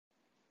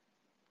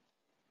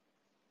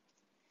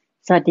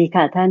วัสดี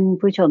ค่ะท่าน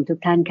ผู้ชมทุก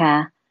ท่านค่ะ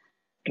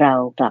เรา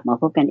กลับมา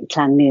พบกันอีกค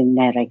รั้งหนึ่งใ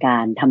นรายกา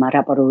รธรรม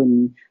รับอรุณ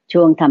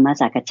ช่วงธรรม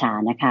สักษา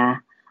นะคะ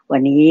วั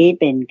นนี้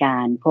เป็นกา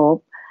รพบ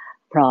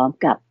พร้อม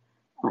กับ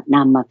น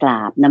ำมากร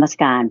าบนมัส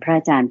การพระอ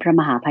าจารย์พระ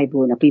มหาไพ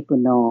บูลย์อภิปุ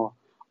โน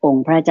อง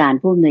ค์พระอาจารย์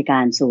ผู้อำนวยกา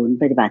รศูนย์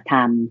ปฏิบัติธร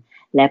รม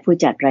และผู้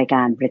จัดรายก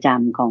ารประจ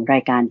ำของรา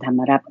ยการธรรม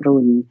รับอรุ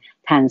ณ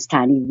ทางสถ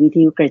านีวิท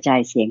ยุกระจา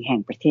ยเสียงแห่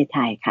งประเทศไท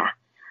ยค่ะ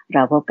เร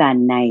าพบกัน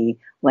ใน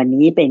วัน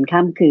นี้เป็น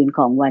ค่ำคืนข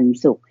องวัน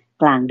ศุกร์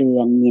กลางเดือ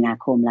นมีนา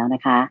คมแล้วน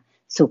ะคะ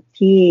ศุกร์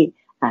ที่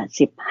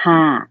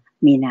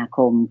15มีนาค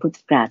มพุทธ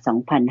ศักราช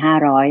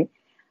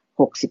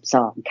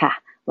2562ค่ะ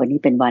วันนี้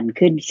เป็นวัน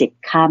ขึ้น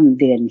10ค่ำ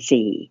เดือน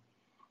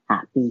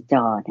4ปีจ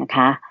อนะค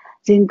ะ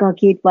ซึ่งก็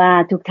คิดว่า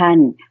ทุกท่าน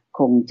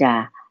คงจะ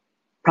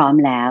พร้อม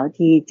แล้ว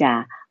ที่จะ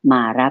ม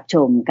ารับช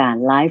มการ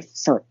ไลฟ์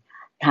สด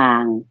ทา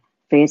ง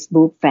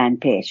Facebook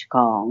Fanpage ข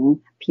อง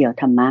เพียว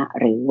ธรรมะ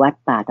หรือวัด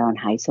ป่าดอน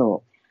หายโศก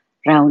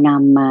เราน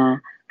ำมา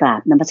กรา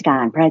บนมัสกา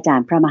รพระอาจาร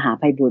ย์พระมหา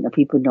ไพบูลย์อ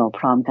ภิปุโน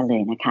พร้อมกันเล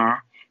ยนะคะ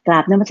กรา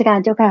บนมัสการ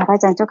เจ้าค่ะพระอ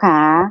าจารย์เจ้าค่ะ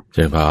เจ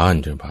ริญพร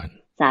เจริญพร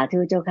สาธุ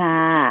เจ้าค่ะ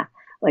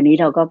วันนี้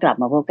เราก็กลับ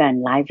มาพบกัน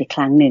ไลฟ์อีกค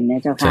รั้งหนึ่งน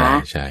ะเจ้าค่ะ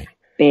ใช่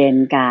เป็น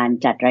การ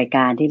จัดรายก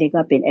ารที่เรียก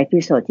ว่าเป็นเอพิ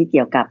โซดที่เ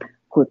กี่ยวกับ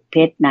ขุดเพ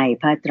ชรใน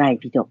พระไตร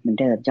ปิฎกเหมือน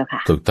เดิมเจ้าค่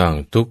ะถูกต้อง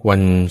ทุกวั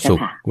นศุก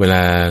ร์เวล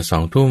า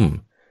 20:00 น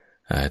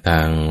ทา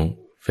ง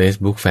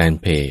Facebook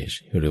Fanpage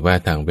หรือว่า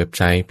ทางเว็บไ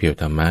ซต์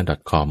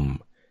pieothamma.com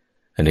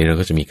อันนี้เรา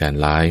ก็จะมีการ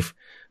ไลฟ์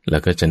แล้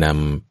วก็จะน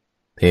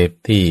ำเทป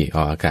ที่อ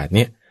อกอากาศเ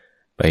นี้ย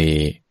ไป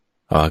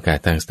ออกอากาศ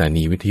ทางสถา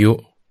นีวิทยุ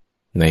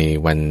ใน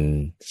วัน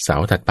เสา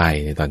ร์ถัดไป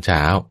ในตอนเช้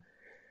า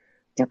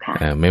เจ้าค่ะ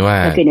ไม่ว่า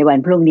ก็คือในวัน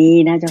พรุ่งนี้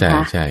นะเจ้าค่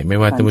ะใช่ไม่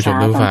ว่าท่านผู้ชม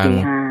ท่านฟัง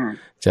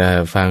จะ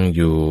ฟังอ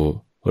ยู่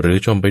หรือ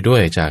ชมไปด้ว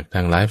ยจากท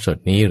างไลฟ์สด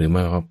นี้หรือม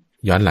า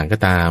ย้อนหลังก็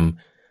ตาม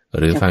ห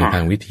รือฟังทา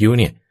งวิทยุ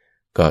เนี่ย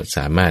ก็ส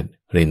ามารถ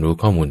เรียนรู้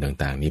ข้อมูล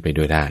ต่างๆนี้ไป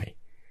ด้วยได้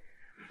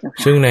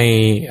ซึ่งใน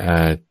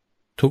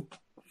ทุก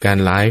การ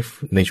ไลฟ์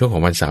ในช่วงขอ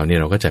งวันเสาร์เนี่ย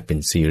เราก็จะเป็น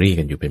ซีรีส์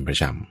กันอยู่เป็นประ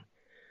จ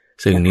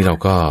ำซึ่งนี้เรา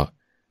ก็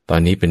ตอ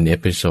นนี้เป็นเอ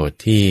พิโซด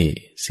ที่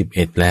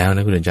11แล้วน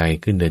ะคุณเดินใจ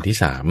ขึ้นเดือนที่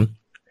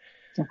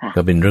3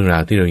ก็เป็นเรื่องรา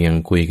วที่เรายัง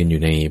คุยกันอ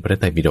ยู่ในพระ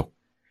ไตรปิฎก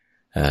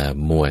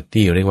หมวด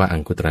ที่เรียกว่าอั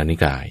งคุตรนิ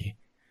กาย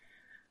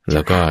แ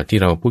ล้วก็ที่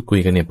เราพูดคุย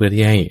กันเนี่ยเพื่อ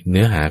ที่ให้เ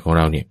นื้อหาของเ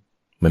ราเนี่ย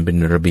มันเป็น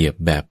ระเบียบ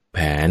แบบแผ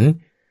น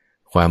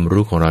ความ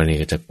รู้ของเราเนี่ย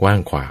จะกว้าง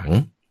ขวาง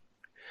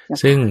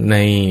ซึ่งใน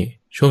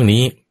ช่วง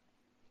นี้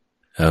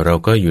เรา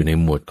ก็อยู่ใน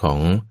หมวดของ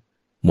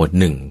หมวด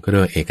1ก็เรีย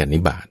กว่าเอกนิ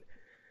บาต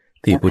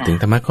ที่พูดถึง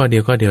ธรรมะข้อเดีย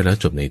วแล้ว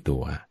จบในตั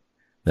ว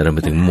แล้วเราม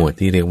าถึงหมวด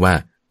ที่เรียกว่า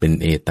เป็น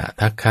เอต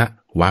ทัคคะ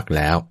วรรคแ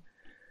ล้ว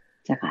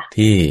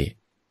ที่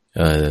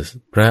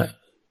พระ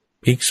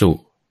ภิกษุ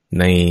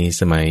ใน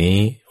สมัย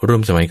ร่ว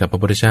มสมัยกับพระ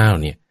พุทธเจ้า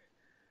เนี่ย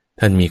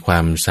ท่านมีควา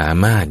มสา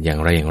มารถอย่าง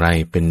ไร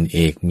เป็นเอ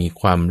กมี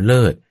ความเ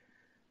ลิศ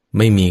ไ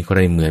ม่มีใคร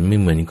เหมือนไม่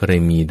เหมือนใคร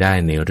มีได้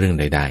ในเรื่อง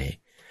ใด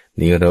ๆ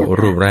นี่เรา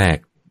รูปแรก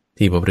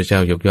ที่พระพุทธเจ้า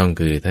ยกย่อง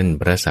คือท่าน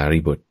พระสารี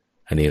บุตร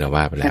อันนี้เรา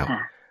ว่าไปแล้ว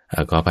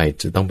ก็ไป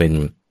จะต้องเป็น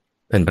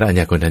ท่านพระอัญ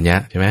ญาโกณทัญญะ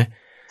ใช่ไหม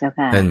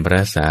ท่านพร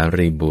ะสา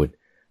รีบุตร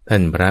ท่า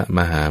นพระม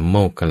หาโม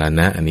คคัลลา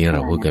นะอันนี้เร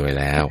าพูดกันไป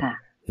แล้ว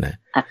นะ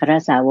อัคร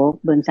สาวก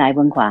เบื้องซ้ายเ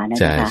บื้องขวานะ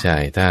ใช่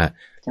ถ้า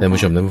ท่านผู้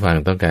ชมท่านผู้ฟัง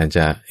ต้องการจ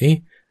ะ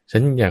ฉั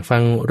นอยากฟั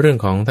งเรื่อง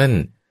ของท่าน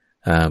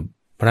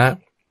พระ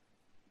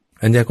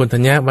อัญญาโกณทั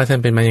ญญะว่าท่าน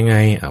เป็นมายังไง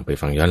เอาไป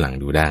ฟังย้อนหลัง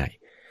ดูได้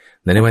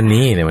ในวัน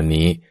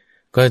นี้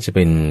ก็จะเ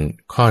ป็น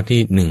ข้อ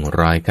ที่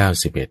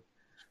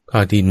191ข้อ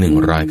ที่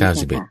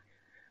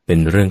191เป็น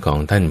เรื่องของ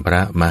ท่านพร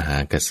ะมหา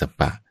กัสส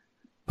ป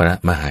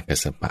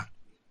ะ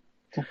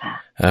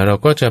เรา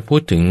ก็จะพู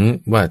ดถึง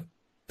ว่า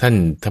ท่าน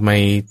ทำไม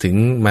ถึง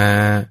มา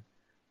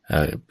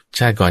ช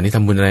าติก่อนที่ท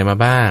ำบุญอะไรมา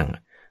บ้าง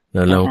แ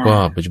ล้วเราก็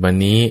ปัจจุบัน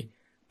นี้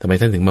ทำไม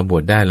ท่านถึงมาบว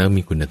ชได้แล้ว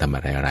มีคุณธรรมอ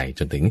ะไร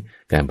จนถึง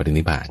การปริ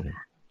นิพพาน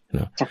เน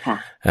าะ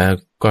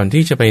ก่อน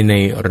ที่จะไปใน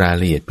ราย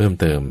ละเอียดเพิ่ม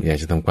เติมอยาก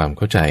จะทำความเ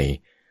ข้าใจ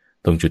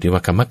ตรงจุดที่ว่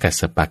าคำว่ากัส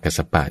ส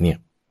ปะเนี่ย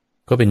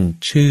ก็เป็น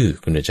ชื่อ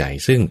คุณใจ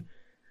ซึ่ง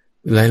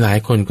หลาย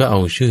ๆคนก็เอา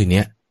ชื่อเ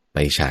นี้ยไป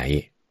ใช้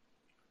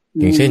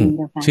อย่างเช่น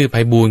ชื่อไพ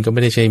บูลย์ก็ไ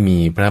ม่ได้ใช่มี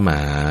พระม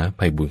หาไ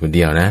พบูลย์คนเ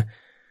ดียวนะ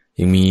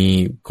ยังมี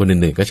คน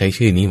อื่นๆก็ใช้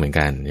ชื่อนี้เหมือน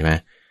กันใช่ไหม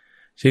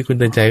ชื่อคุณ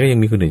เตือนใจก็ยัง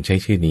มีคนอื่นใช้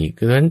ชื่อนี้เพ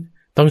ราะฉะนั้น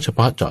ต้องเฉพ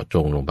าะเจาะจ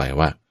งลงไป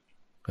ว่า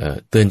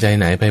เตือนใจ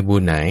ไหนไพบู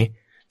ลย์ไหน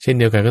เช่น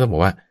เดียวกันก็ต้องบอ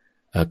กว่า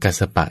กัส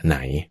สปะไหน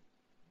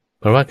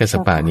เพราะว่ากัสส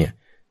ปะเนี่ย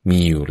มี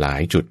อยู่หลา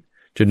ยจุด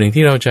หนึ่ง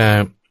ที่เราจะ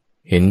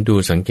เห็นดู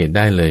สังเกตไ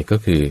ด้เลยก็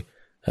คือ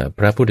พ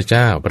ระพุทธเ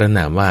จ้าพระน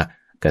ามว่า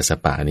กัสส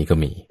ปะนี้ก็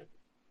มี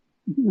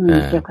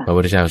พระพุ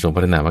ทธเจ้าทรงพ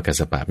ระนามว่ากัส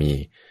สปะมี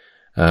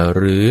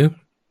หรือ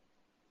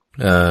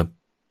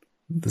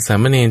สา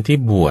มเณรที่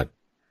บวช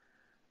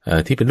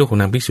ที่เป็นลูกของ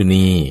นางภิกษุ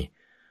ณี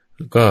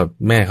ก็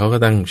แม่เขาก็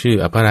ตั้งชื่อ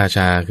พระราช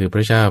าคือพ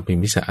ระเจ้าพิม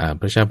พิสาร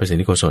พระเจ้าประสิท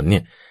ธิโกศลเนี่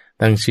ย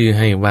ตั้งชื่อใ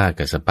ห้ว่า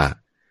กัสสปะ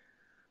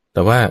แ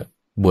ต่ว่า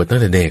บวชตั้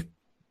งแต่เด็ก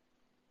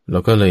เรา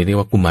ก็เลยเรียก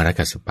ว่ากุมาร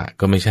กัสสปะ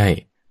ก็ไม่ใช่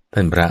ท่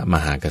านพระม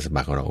หากัสสป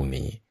ะของเราองค์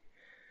นี้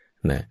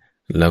นะ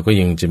แล้วก็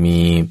ยังจะมี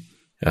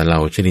เหล่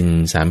าชริน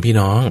3พี่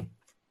น้อง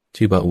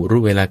ชื่อว่าอุรุ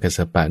เวลากัสส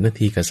ปะนา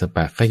ทีกัสสป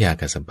ะขยา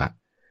กัสสปะ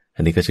อั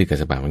นนี้ก็ชื่อกัส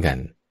สปะเหมือนกัน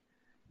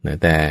นะ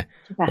แต่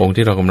องค์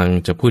ที่เรากำลัง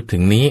จะพูดถึ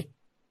งนี้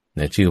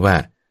นะชื่อว่า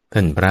ท่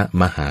านพระ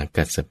มหา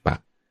กัสสปะ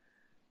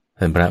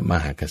ท่านพระม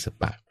หากัสส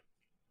ปะ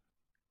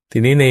ที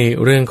นี้ใน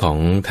เรื่องของ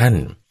ท่าน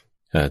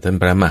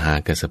พระมหา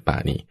กัสสปะ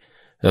นี่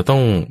เราต้อ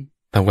ง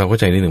ทำความเข้า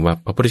ใจนิดหนึ่งว่า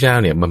พระพุทธเจ้า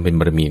เนี่ยบำเพ็ญ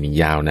บารมีนี่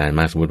ยาวนานม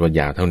ากสมมติว่า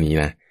ยาวเท่านี้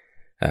นะ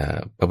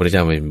พระพุทธเจ้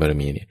าบำเพ็ญบาร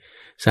มีเนี่ย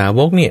สาว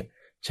กเนี่ย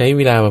ใช้เ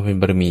วลาบำเพ็ญ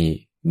บารมี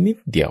นิด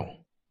เดียว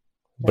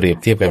เปรียบ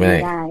เทียบกันไม่ได้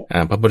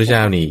พระพุทธเจ้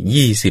า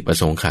นี่20อ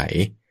สงไขย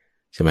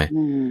ใช่ไหม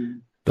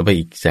ต้องไป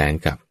อีกแสน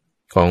กับ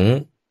ของ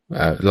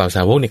เหล่าส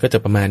าวกเนี่ยก็จะ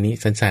ประมาณนี้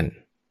สั้น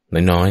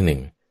ๆน้อยๆหนึ่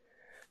ง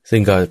ซึ่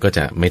งก็จ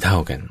ะไม่เท่า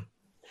กัน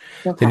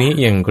ทีนี้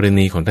อย่างกร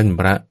ณีของท่าน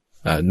พระ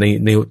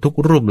ในทุก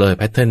รูปเลยแ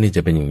พทเทิร์นนี่จ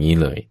ะเป็นอย่างนี้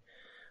เลย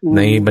ใ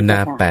นบรรดา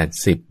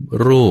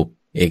80รูป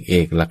เอ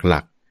กหลั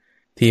ก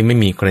ๆที่ไม่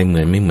มีใครเหมื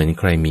อนไม่เหมือน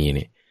ใครมีเ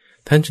นี่ย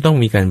ท่านจะต้อง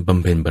มีการบ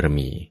ำเพ็ญบาร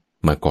มี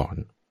มาก่อน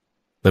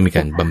ต้องมีก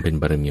ารบำเพ็ญ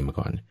บารมีมา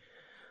ก่อน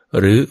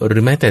หรื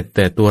อแม้แ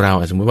ต่ตัวเรา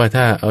สมมติว่า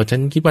ถ้าฉั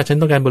นคิดว่าฉัน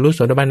ต้องการบรรลุโส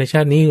ดาบันในช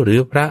าตินี้หรือ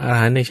พระอร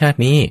หันต์ในชาติ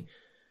นี้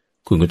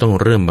คุณก็ต้อง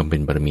เริ่มบำเพ็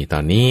ญบารมีตอ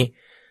นนี้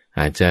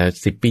อาจจะ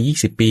10 ปี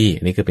20 ปี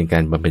นี่ก็เป็นกา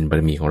รบำเพ็ญบา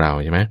รมีของเรา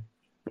ใช่ไหม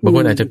บางค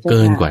นอาจจะเ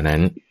กินกว่านั้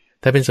น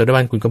ถ้าเป็นโสดา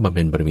บันคุณก็บำเ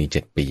พ็ญบารมี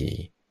7 ปี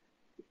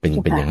เ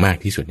ป็นอย่างมาก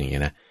ที่สุดอย่างเงี้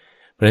ยนะ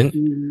เพราะฉะนั้น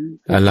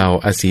เรา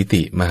อสี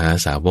ติมหา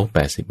สาวก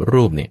80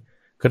รูปเนี่ย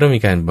ก็ต้องมี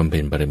การบำเพ็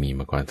ญบารมี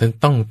มาก่อนท่าน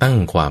ต้องตั้ง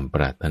ความป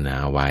รารถนา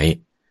ไว้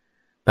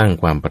ตั้ง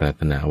ความปราร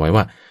ถนาไว้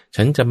ว่า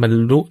ฉันจะบรร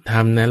ลุธร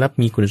รมนะแล้ว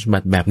มีคุณสมบั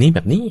ติแบบนี้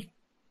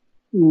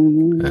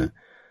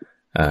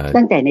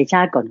ตั้งแต่ในช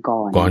าติ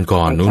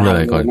ก่อนนู้นเล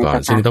ยก่อน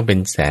ซึ่งต้องเป็น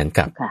แสน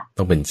กับ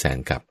ต้องเป็นแสน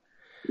กับ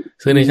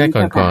ซึ่งในชาติ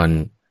ก่อน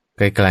ไ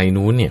กลๆ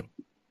นู้นเนี่ย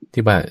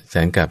ที่ว่าแส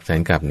น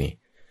กับนี่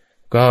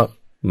ก็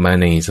มา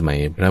ในสมัย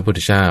พระพุทธ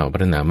เจ้าพ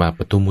ระนามว่าป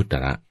ทุมมุตต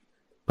ระ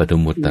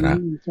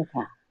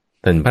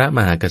ท่านพระม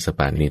หากัสสป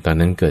ะนี่ตอน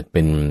นั้นเกิดเ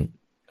ป็น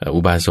อุ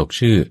บาสก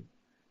ชื่อ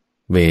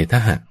เวท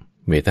หะ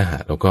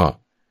แล้วก็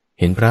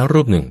เห็นพระ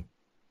รูปหนึ่ง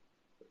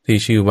ที่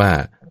ชื่อว่า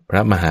พร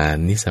ะมหา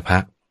นิสภะ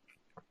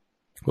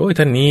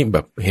ท่านนี้แบ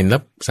บเห็นแล้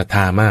วศรัทธ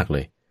ามากเล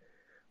ย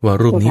ว่า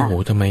รูปนี้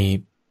ทำไม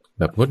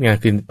แบบงดงาม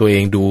คือตัวเอ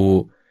งดู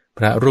พ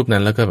ระรูปนั้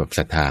นแล้วก็แบบศ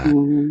รัทธา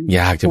อ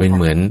ยากจะเป็นเ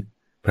หมือน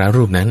พระ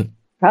รูปนั้น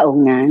พระอง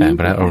ค์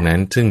นั้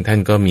นซึ่งท่าน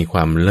ก็มีคว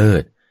ามเลิ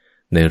ศ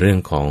ในเรื่อง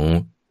ของ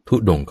ทุ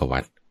ดงกวั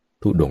ต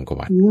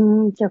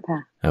เจ้าค่ะ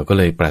ก็เ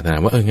ลยปรารถนา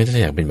ว่างั้นจ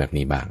ะอยากเป็นแบบ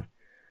นี้บ้าง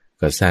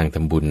ก็สร้างท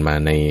ำบุญมา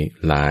ใน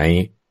หลาย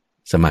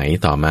สมัย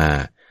ต่อมา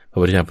พระ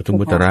พุทธเจ้าปทุม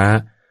มุตตระ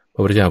พร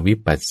ะพุทธเจ้าวิ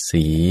ปัส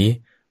สี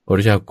พระพุท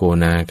ธเจ้าโก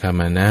นาคา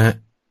มนะ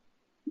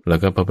แล้ว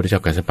ก็พระพุทธเจ้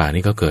ากัสสปะ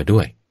นี่ก็เกิ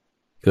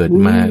ด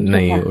มาใน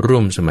ร่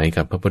วมสมัย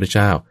กับพระพุทธเ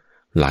จ้า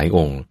หลายอ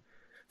งค์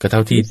ก็เท่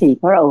าที่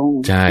4 พระองค์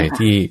ใช่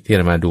ที่เ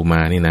รามาดูม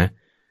านี่นะ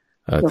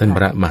ท่านพ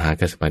ระมหา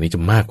กัสสปะนี่จะ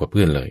มากกว่าเ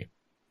พื่อนเลย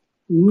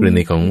กร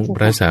ณีของพ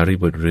ระสารี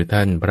บุตรหรือท่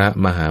านพระ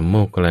มหาโม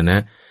คคัลลานะ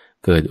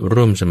เกิด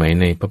ร่วมสมัย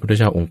ในพระพุทธ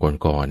เจ้าองค์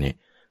ก่อนๆเนี่ย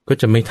ก็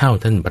จะไม่เท่า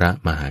ท่านพระ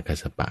มหากัส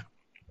สปะ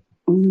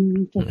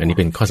อันนี้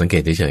เป็นข้อสังเก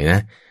ตเฉยๆนะ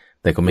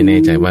แต่ก็ไม่แน่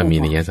ใจว่ามี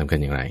นัยสำคัญ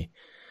อย่างไร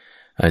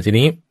ที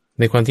นี้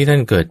ในความที่ท่า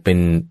นเกิดเป็น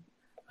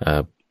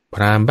พ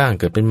ราหมณ์บ้าง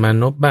เกิดเป็นมา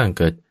นพบ้าง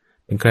เกิด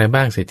เป็นใคร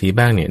บ้างเศรษฐี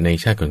บ้างเนี่ยใน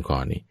ชาติก่อ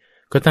นๆนี่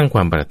ก็ตั้งคว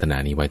ามปรารถนา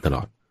นี้ไว้ตล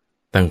อด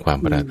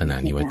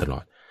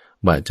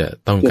ว่าจะ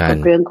ต้องการ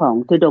เรื่องของ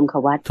ทุดงค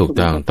วัตถูก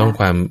ต้อ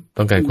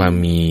งการความ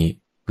มี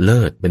เ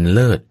ลิศเป็นเ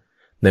ลิศ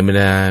ในบรร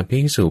ดาภิ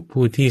กษุ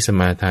ผู้ที่ส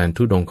มาทาน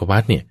ทุดงควั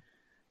ตเนี่ย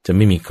จะไ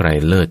ม่มีใคร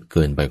เลิศเ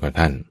กินไปกว่า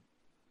ท่าน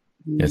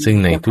ซึ่ง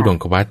ในทุดง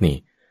ควัตนี่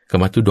ค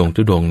ำว่าทุ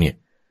ดงเนี่ย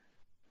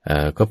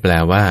ก็แปล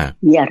ว่า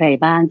มีอะไร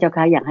บ้างเจ้า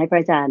ค่ะอยากให้พร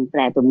ะอาจารย์แป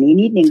ลตรงนี้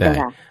นิดนึงเจ้า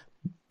ค่ะ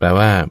แปล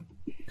ว่า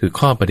คือ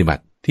ข้อปฏิบั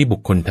ติที่บุ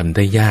คคลทำไ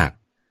ด้ยาก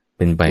เ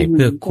ป็นไปเ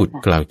พื่อขุด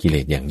เกลากิเล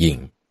สอย่างยิ่ง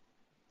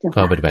ข้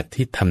อปฏิบัติ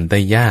ที่ทำได้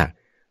ยาก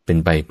เป็น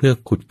ไปเพื่อ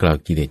ขุดเกลา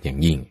กิเลสอย่าง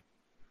ยิ่ง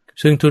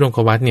ซึ่งทุดงค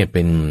วัตเนี่ยเ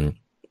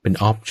ป็น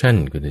ออปชั่น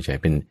คุณจะใช้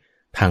เป็น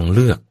ทางเ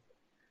ลือก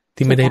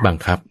ที่ไม่ได้บัง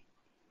คับ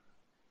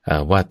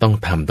ว่าต้อ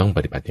งป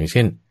ฏิบัติอย่างเ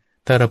ช่น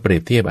ถ้าเราเปรีย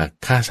บเทียบ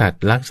ฆ่าสัต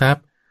ว์ลักทรัพ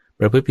ย์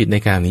ประพฤติผิดใน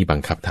การนี้บั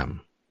งคับท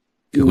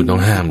ำคือคุณต้อ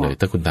งห้ามเลย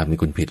ถ้าคุณทำนี่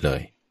คุณผิดเล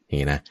ยอย่าง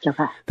นี้นะ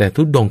แต่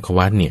ทุดงค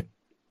วัตเนี่ย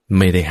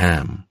ไม่ได้ห้า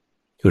ม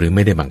หรือไ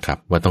ม่ได้บังคับ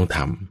ว่าต้องท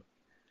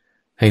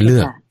ำให้เลื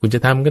อกคุณจะ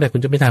ทำก็ได้คุ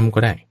ณจะไม่ทำก็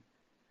ได้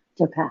เ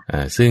จ้าค่ะ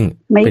ซึ่ง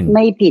ไ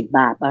ม่ผิดบ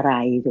าปอะไร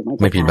ถูกไหม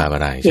ไม่ผิดบาปอ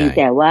ะไรเพียง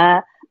แต่ว่า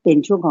เป็น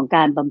ช่วงของก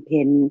ารบำเ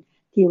พ็ญ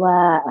ที่ว่า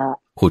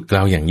ขุดเกล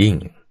าอย่างยิ่ง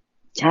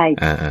ใช่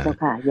เจ้า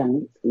ค่ะอย่าง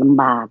ล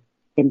ำบาก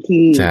เต็ม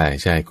ที่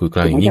ใช่ขุดเกล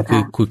าอย่างยิ่งคื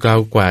อขุดเกลา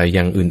กว่าอ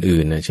ย่างอื่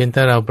นๆนะเช่นถ้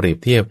าเราเปรียบ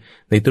เทียบ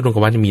ในทุดงค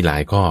วัตมีหลา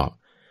ยข้อ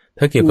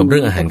ถ้าเกี่ยวกับเรื่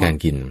องอาหารการ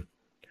กิน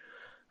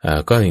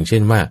ก็อย่างเช่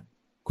นว่า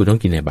คุณต้อง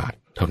กินในบาตร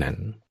เท่านั้น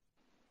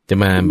จะ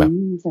มาแบบ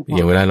อ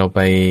ย่างเวลาเราไ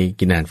ป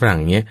กินอาหารฝรั่ง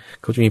เงี้ย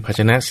เขาจะมีภาช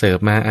นะเสิร์ฟ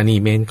มาอันนี้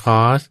เมนค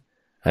อร์ส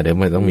เดี๋ยว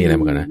มันต้องมีอะไร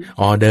มาก่อนนะ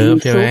ออเดิร์ฟ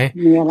ใช่ไหม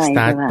สต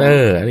าร์เตอ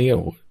ร์อันนี้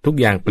ทุก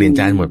อย่างเปลี่ยน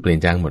จานหม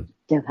ด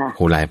โห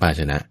หลายภา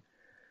ชนะ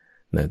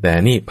แต่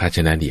นี่ภาช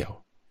นะเดียว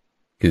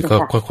คือ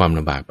ข้อความล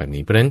ำบากแบบ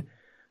นี้เพราะฉะนั้น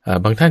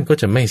บางท่านก็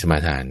จะไม่สมา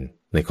ทาน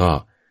ในข้อ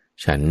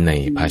ฉันใน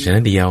ภาชนะ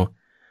เดียว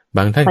บ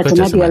างท่านก็จ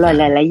ะสมาทาน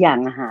หลายๆอย่าง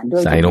อาหารด้ว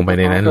ยใส่ลงไป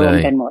ในนั้นเล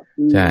ย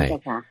ใช่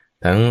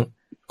ทั้ง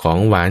ของ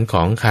หวานข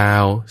องคา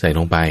วใส่ล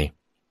งไป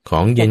ขอ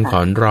งเย็นข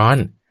องร้อน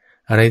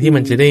อะไรที่มั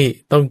นจะได้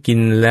ต้องกิน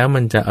แล้ว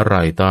มันจะอร่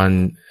อยตอน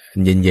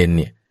เย็นๆเ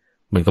นี่ย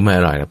มันก็ไม่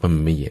อร่อยแล้วเพราะมั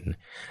นไม่เย็น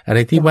อะไร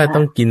ที่ว่าต้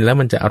องกินแล้ว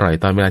มันจะอร่อย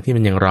ตอนเวลาที่มั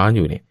นยังร้อนอ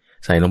ยู่เนี่ย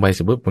ใส่ลงไปเส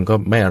ร็จปุ๊บมันก็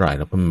ไม่อร่อยแ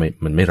ล้วเพราะ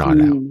มันไม่ร้อน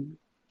แล้ว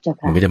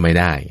มันก็จะไม่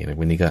ได้อย่าง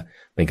วันนี้ก็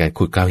เป็นการ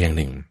ขุดเกลาอย่างห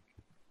นึ่ง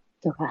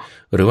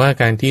หรือว่า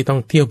การที่ต้อง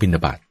เที่ยวบิณฑ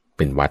บาตเ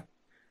ป็นวัด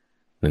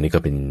นี่ก็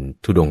เป็น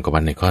ธุดงควั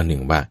ตในข้อหนึ่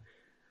งว่า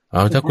เอ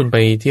าถ้าคุณไป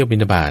เที่ยวบิณ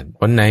ฑบาต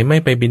วันไหนไม่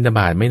ไปบิณฑบ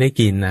าตไม่ได้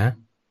กินนะ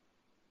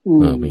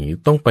อย่างนี้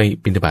ต้องไป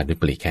บิณฑบาตโดย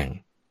ปลีกแข่ง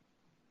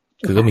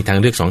คือก็มีทาง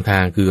เลือกสองทา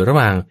งคือระห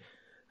ว่าง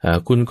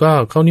คุณก็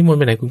เข้านิมนต์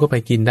ไปไหนคุณก็ไป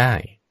กินได้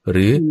ห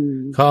รือ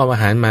เขาเอาอา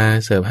หารมา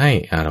เสิร์ฟให้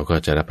เราก็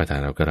จะรับประทาน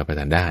เราก็รับประท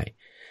านได้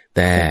แ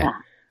ต่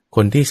ค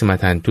นที่สมา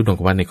ทานธุดง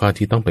ควัตในข้อ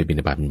ที่ต้องไปบิณ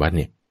ฑบาตเป็นวัดเ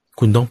นี่ย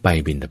คุณต้องไป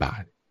บิณฑบา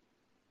ต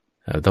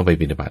ต้องไป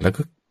บิณฑบาตแล้ว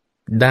ก็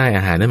ได้อ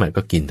าหารนั้นหมาย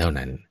ก็กินเท่า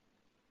นั้น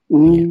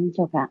เ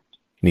จ้าค่ะ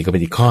นี่ก็เป็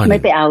นอีกข้อนึงไม่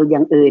ไปเอาอย่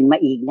างอื่นมา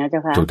อีกนะเจ้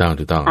าค่ะถูกต้อ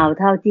งเอา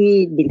เท่าที่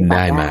บิณฑบาตไ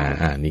ด้มา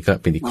นี่ก็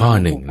เป็นอีกข้อ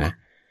หนึ่งนะ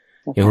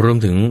ยังรวม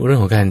ถึงเรื่อง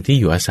ของการที่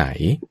อยู่อาศัย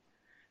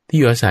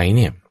เ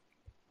นี่ย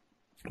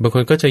บางค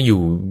นก็จะอ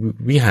ยู่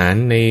วิหาร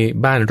ใน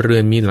บ้านเรือ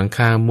นมีหลังค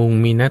ามุง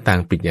มีหน้าต่า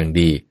งปิดอย่าง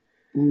ดี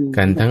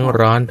กันทั้ง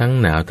ร้อนทั้ง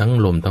หนาวทั้ง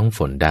ลมทั้งฝ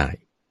นได้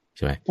ใ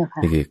ช่ไหม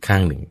นี่คือข้า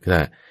งหนึ่งก็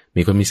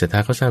มีคนมีศรัทธา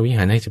เขาสร้างวิห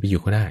ารให้จะไปอ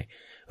ยู่ก็ได้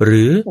ห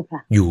รือ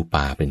อยู่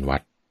ป่าเป็นวั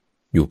ด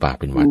อยู่ป่า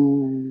เป็นวัด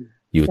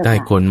อยู่ใต้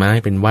โคนไม้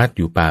เป็นวัดอ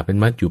ยู่ป่าเป็น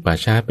วัดอยู่ป่า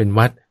ช้าเป็น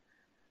วัด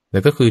แล้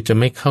วก็คือจะ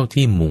ไม่เข้า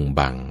ที่มุง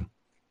บัง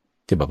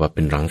จะแบบว่าเ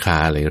ป็นหลังคา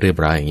อะไรเรียบ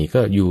ร้อยอย่างนี้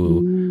ก็อยู่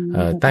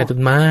ใต้ต้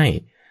นไม้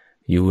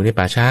อยู่ใน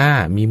ป่าช้า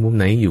มีมุมไ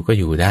หนอยู่ก็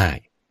อยู่ได้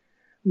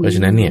เพราะฉ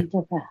ะนั้นเนี่ย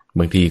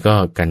บางทีก็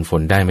กันฝ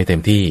นได้ไม่เต็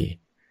มที่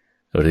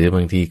หรือบ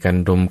างทีกัน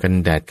ลมกัน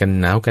แดดกัน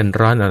หนาวกัน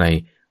ร้อนอะไร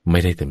ไม่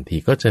ได้เต็มที่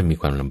ก็จะมี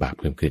ความลำบาก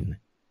เพิ่มขึ้น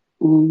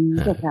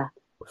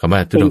คำว่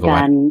าธุดงควั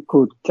ตเป็นการ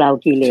ขุดเกลา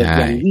กิเลส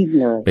อย่างยิ่ง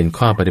เลยเป็น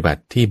ข้อปฏิบั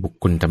ติที่บุค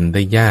คลทำไ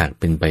ด้ยาก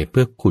เป็นไปเ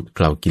พื่อขุดเก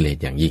ลากิเลส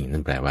อย่างยิ่งนั่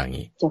นแปลว่าอย่าง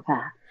นี้เจ้าค่ะ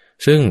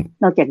ซึ่ง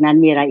นอกจากนั้น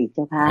มีอะไรอีกเ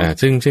จ้าค่ะ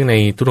ซึ่งใน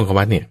ธุดงค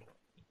วัตเนี่ย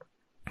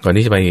ก่อน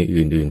ที่จะไป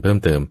อื่นๆเพิ่ม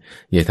เติม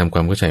อย่าทำคว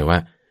ามเข้าใจว่า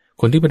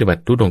คนที่ปฏิบั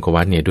ติธุดงค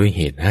วัตเนี่ยด้วยเ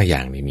หตุ5อย่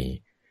างนี้มี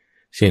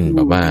เช่นแบ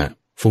บว่า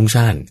ฟุ้ง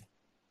ซ่าน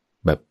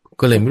แบบ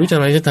ก็เลยไม่รู้จะอ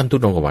ะไรจะทำธุ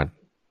ดงควัต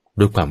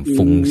ด้วยความ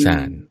ฟุ้งซ่า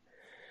น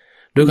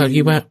ด้วยความ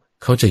คิดว่า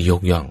เขาจะย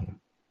กย่อง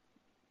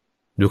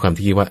ด้วยความ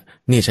ที่คิดว่า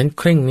เนี่ยฉัน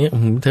เคร่งเนี่ย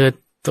เธอ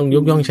ต้องย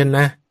กย่องฉันน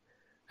ะ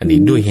อันนี้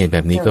ด้วยเหตุแบ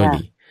บนี้ก็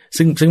ดี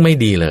ซึ่งไม่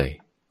ดีเลย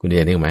คุณเดี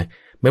ยนี่ถูกไหม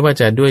ไม่ว่า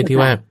จะด้วยที่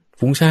ว่า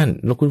ฟุ้งซ่าน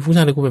แล้วคุณฟุ้งซ่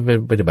านแล้วคุณไป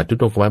ปฏิบัติธุ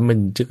ดงควัตมัน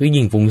จะก็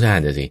ยิ่งฟุ้งซ่าน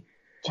จะสิ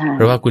เพ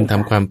ราะว่าคุณท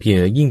ำความเพียร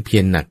ยิ่งเพี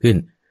ยรหนักขึ้น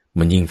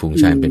มันยิ่งฟุ้ง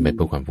ซ่านเป็นไปเ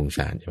พื่อความฟุ้ง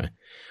ซ่านใช่ไหม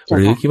ห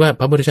รือคิดว่า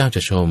พระพุทธเจ้าจ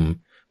ะชม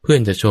เพื่อน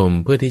จะชม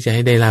เพื่อที่จะใ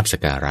ห้ได้ลาภสั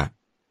กการะ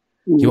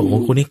คิดว่าโอ้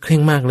คนนี้เคร่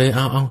งมากเลยเอ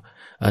า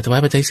ถวา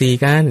ยปัจจัย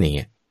4กันอย่างเ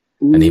งี้ย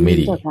อันนี้ไม่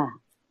ดี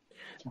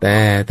แ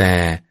ต่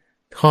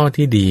ข้อ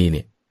ที่ดีเ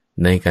นี่ย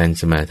ในการ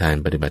สมาทาน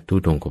ปฏิบัติธุ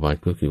ดงควัต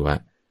ก็คือว่า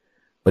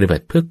ปฏิบั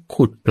ติเพื่อ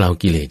ขุดเปล่า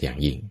กิเลสอย่าง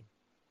ยิ่ง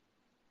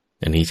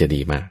อันนี้จะ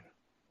ดีมาก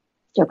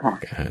เจ้าค่ะ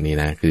นี่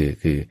นะ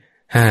คือ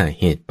5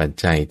เหตุปัจ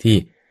จัยที่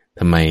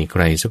ทำไมใค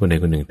รสักคนใด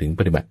คนหนึ่งถึง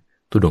ปฏิบัติ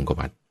ธุดงค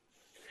วัต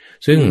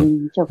ซึ่ง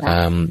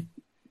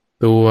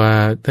ตัว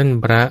ท่าน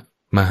พระ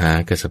มหา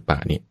กัสสปะ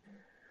เนี่ย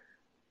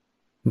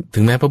ถึ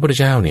งแม้พระพุทธ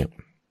เจ้าเนี่ย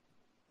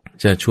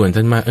จะชวนท่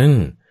านมา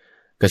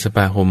กัสสป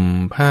ะห่ม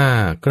ผ้า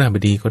กฤหบ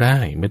ดีก็ได้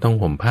ไม่ต้อง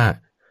ห่มผ้า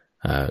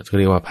เขาเ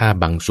รียกว่าผ้า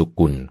บังสุ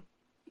กุล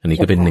อันนี้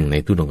ก็เป็นหนึ่งใน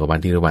ธุดงควัต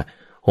ที่เรียกว่า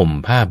ห่ม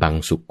ผ้าบัง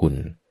สุกุล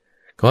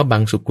คำว่าบั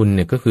งสุกุลเ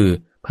นี่ยก็คือ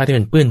ผ้าที่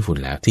มันเปื้อนฝุ่น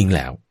แล้วทิ้งแ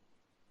ล้ว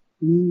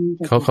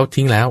เขา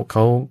ทิ้งแล้วเข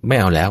าไม่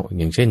เอาแล้ว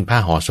อย่างเช่นผ้า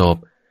ห่อศพ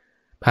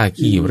ผ้า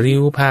ขี้ริ้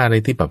วผ้าอะไร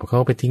ที่แบบเขา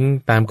ไปทิ้ง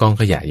ตามกอง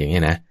ขยะอย่างเงี้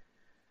ยนะ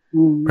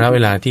เพราะเว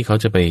ลาที่เขา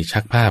จะไปชั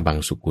กผ้าบัง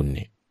สุกุลเ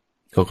นี่ย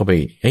เขาก็ไป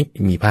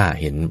มีผ้า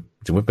เห็น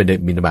สมมติไป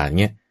บิณฑบาต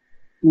เงี้ย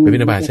ไปบิ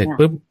ณฑบาตเสร็จ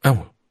ปุ๊บ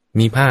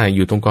มีผ้าอ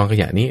ยู่ตรงกองข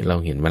ยะนี้เรา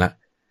เห็นมาละ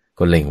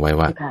ก็เล็งไว้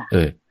ว่า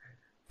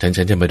ฉั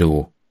นจะมาดู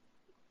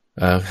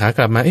ขาก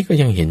ลับมาก็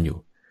ยังเห็นอยู่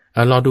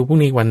รอดูพรุ่ง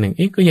นี้วันหนึ่ง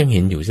ก็ยังเ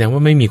ห็นอยู่แสดงว่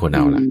าไม่มีคนเอ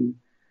าละ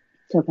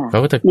เขา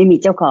ก็จะไม่มี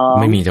เจ้าข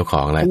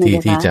องแล้ว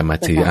ที่จะมา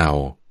ถือเอา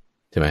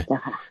ใช่ไหม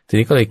ที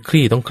นี้ก็เลย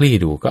ต้องคลี่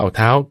ดูก็เอาเ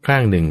ท้าข้า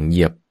งหนึ่งเห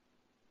ยียบ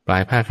ปลา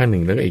ยผ้าข้างหนึ่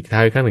งแล้วก็อีกเท้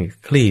าข้างหนึ่ง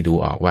คลี่ดู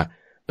ออกว่า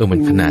มัน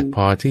ขนาดพ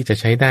อที่จะ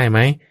ใช้ได้ไหม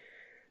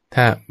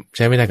ถ้าใ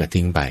ช้ไม่ได้ก็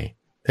ทิ้งไป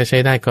ถ้าใช้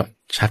ได้ก็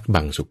ชัก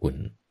บังสุกุล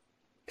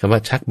คำว่า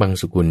ชักบัง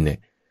สุกุลเนี่ย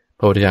พ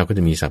ระพุทธเจ้าก็จ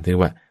ะมีศัพท์ที่เรีย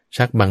กว่า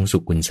ชักบังสุ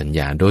กุลสัญญ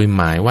าโดยห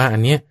มายว่าอั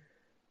นเนี้ย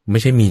ไม่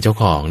ใช่มีเจ้า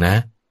ของนะ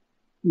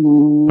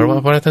เพ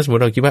ราะถ้าสมม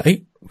ติเราคิดว่า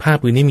ผ้า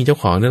ผืนนี้มีเจ้า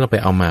ของแล้วเราไป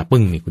เอามาปึ้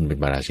งนี่คุณเป็น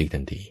ปาราชิกทั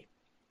นที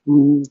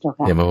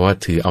อย่ามาว่า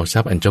ถือเอาทรั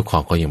พย์อันเจ้าขอ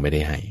งก็ยังไม่ไ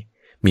ด้ให้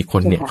มีค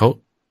นเนี่ยเขา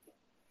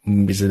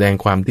แสดง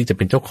ความที่จะเ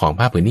ป็นเจ้าของ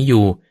ผ้าผืนนี้อ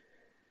ยู่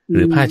ห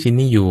รือผ้าชิ้น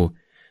นี้อยู่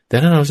แต่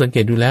ถ้าเราสังเก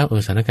ตดูแล้ว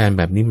สถานการณ์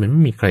แบบนี้มันไ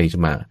ม่มีใครจะ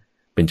มา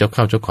เป็นเจ้า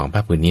ของผ้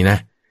าผืนนี้นะ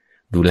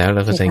ดูแล้ว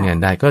ก็ใช้งาน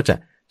ได้ก็จะ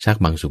ชัก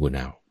บังสุกุลเ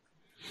อา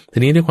ที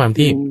นี้ด้วยความ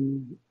ที่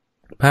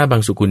ผ้าบั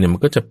งสุกุลเนี่ยมั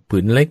นก็จะผื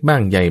นเล็กบ้า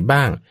งใหญ่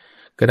บ้าง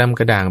กระดำ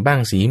กระด่างบ้าง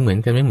สีเหมือน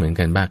กันไม่เหมือน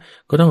กันบ้าง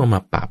ก็ต้องเอาม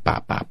าปะ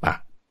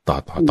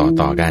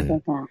ต่อกัน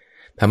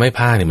ท ทำให้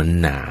ผ้าเนี่ยมัน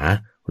หนา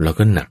แล้ว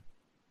ก็หนัก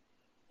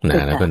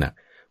แล้วก็หนัก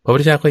พระพุท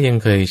ธเจ้าก็ยัง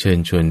เคยเชิญ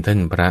ชวนท่าน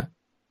พระ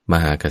ม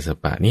หากัสส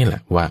ปะนี่แหล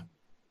ะว่า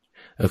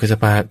กัสส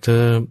ปะเธ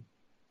อ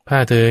ผ้า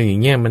เธออย่า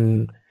งเงี้ยมัน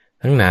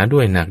ทั้งหนาด้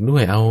วยหนักด้ว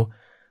ยเอา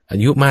อา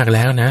ยุมากแ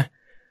ล้วนะ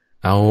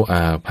เอา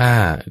ผ้า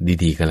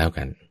ดีๆกันแล้ว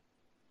กัน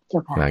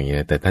อย่างเงี้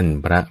ยแต่ท่าน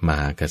พระม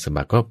หากัสสป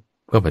ะ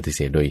ก็ปฏิเส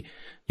ธโดย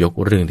ยก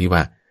เรื่องที่ว่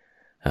า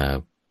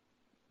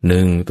ห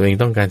นึ่งตัวเอง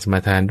ต้องการสมา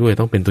ทานด้วย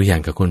ต้องเป็นตัวอย่า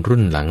งกับคนรุ่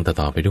นหลังต่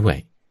อๆไปด้วย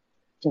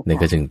นี่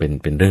ก็จึง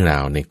เป็นเรื่องรา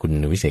วในคุณ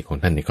วิเศษของ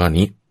ท่านในข้อ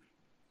นี้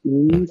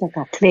จะ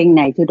กับเคร่งใ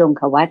นทุดง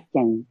ควัตรอ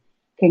ย่าง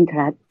เคร่งค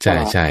รัดใ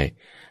ช่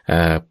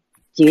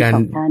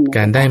ก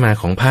ารได้มา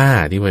ของผ้า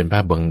ที่เป็นผ้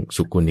าบาง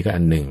สุกุลนี่ก็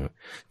อันหนึ่ง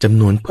จำ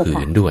นวนผื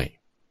นด้วย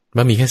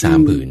ว่ามีแค่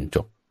3 ผืนจ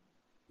บ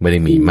ไม่ได้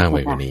มีมากไป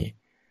กว่านี้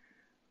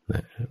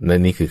และ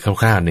นี่คือ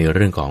คร่าวๆในเ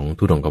รื่องของ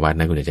ทุดงควัตร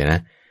นะคุณใจนะ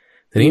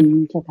ทีนี้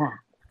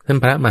ท่าน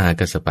พระมหา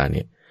กัสสปะเ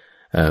นี่ย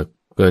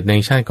เกิดใน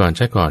ชาติก่อ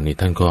นนี่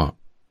ท่านก็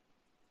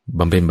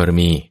บำเพ็ญบาร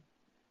มี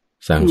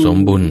สั่งสม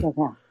บุญ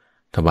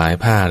ถวาย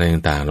ผ้าอะไร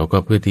ต่างๆแล้วก็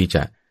เพื่อที่จ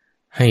ะ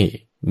ให้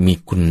มี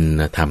คุ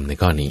ณธรรมใน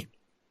ข้อนี้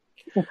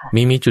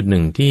มีจุดห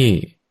นึ่งที่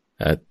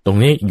ตรง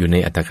นี้อยู่ใน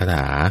อัตถกถ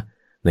า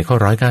ในข้อ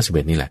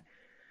191นี่แหละ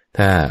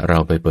ถ้าเรา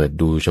ไปเปิด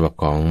ดูฉบับ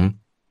ของ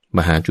ม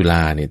หาจุฬ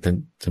าเนี่ย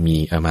จะมี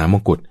มหาม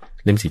งกุฎ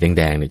เล่มสีแ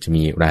ดงๆเนี่ยจะ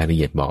มีรายละเ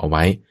อียดบอกเอาไ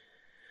ว้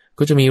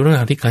ก็จะมีเรื่อง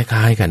ราวที่ค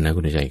ล้ายๆกันนะคุ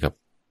ณใจกับ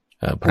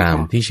พราหม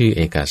ณ์ที่ชื่อเ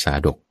อกสา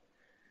ดก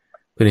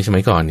คือในสมั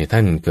ยก่อนเนี่ยท่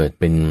านเกิด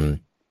เป็น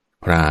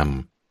พราหมณ์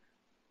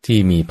ที่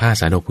มีผ้า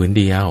สาดกพื้น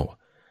เดียว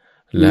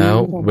แล้ว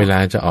เวลา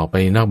จะออกไป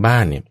นอกบ้า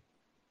นเนี่ย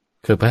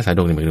คือผ้าสาด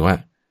กเนี่ยหมายถึงว่า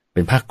เ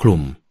ป็นผ้าคลุ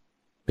ม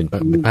เป็น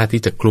ผ้า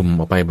ที่จะคลุม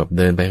ออกไปแบบเ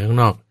ดินไปข้าง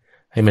นอก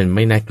ให้มันไ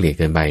ม่น่าเกลียด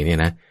เกินไปเนี่ย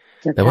นะ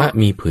แต่ว่า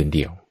มีผืนเ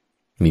ดียว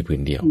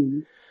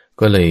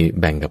ก็เลย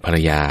แบ่งกับภรร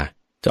ยา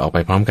จะออกไป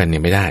พร้อมกันเนี่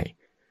ยไม่ได้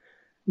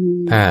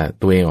ถ้า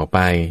ตัวเองออกไป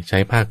ใช้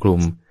ผ้าคลุ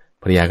ม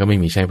ภรรยาก็ไม่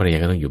มีใช้ภรรยา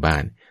ก็ต้องอยู่บ้า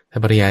นถ้า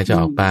ภรรยาจะ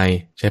ออกไป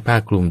ใช้ผ้า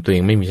คลุมตัวเอ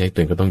งไม่มีใช้ตัว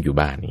เองก็ต้องอยู่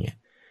บ้านนี่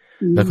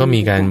แล้วก็มี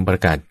การประ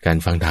กาศการ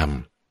ฟังธรรม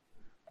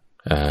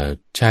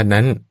ชาติ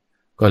นั้น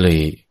ก็เลย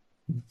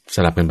ส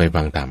ลับกันไป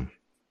ฟังธรรม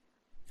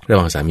ระห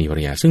ว่างสามีภร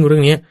รยาซึ่งเรื่อ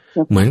งนี้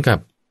เหมือนกับ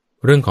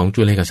เรื่องของ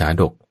จุเลกสา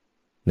ดก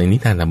ในนิ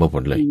ทานธรรมบ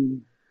ทเลย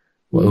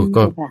ว่า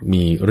ก็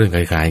มีเรื่องค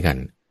ล้ายๆกัน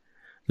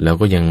แล้ว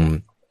ก็ยัง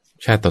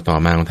ชาติต่อ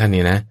ๆมาของท่านเ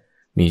นี่ยนะ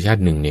มีชา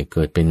ติหนึ่งเนี่ยเ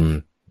กิดเป็น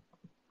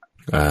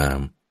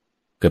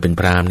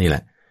พราหมณ์นี่แหล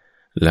ะ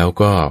แล้ว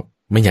ก็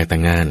ไม่อยากแต่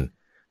งงาน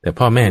แต่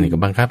พ่อแม่เนี่ยก็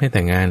บังคับให้แ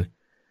ต่งงาน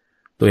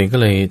ตัวเองก็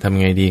เลยทำ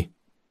ไงดี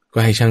ก็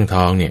ให้ช่างท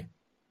องเนี่ย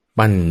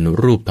ปั้น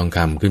รูปทองค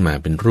ำขึ้นมา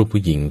เป็นรูป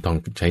ผู้หญิง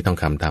ใช้ทอง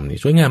คำทำนี่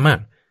สวยงามมาก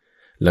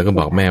แล้วก็บ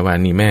อกแม่ว่า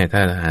นี่แม่ถ้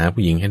าหา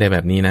ผู้หญิงให้ได้แบ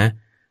บนี้นะ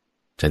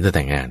ฉันจะแ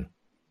ต่งงาน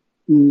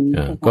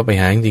ก็ไป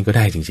หาจริงๆก็ไ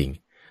ด้จริง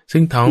ๆซึ่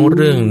งท้องเ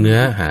รื่องเนื้อ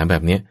หาแบ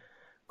บนี้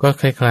ก็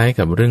คล้ายๆ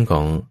กับเรื่องข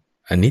อง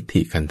อนิ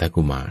ธิคันธ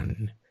กุมาร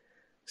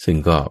ซึ่ง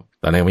ก็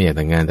ตอนแรกไม่อยากแ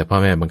ต่งงานแต่พ่อ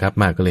แม่บังคับ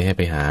มากก็เลยให้ไ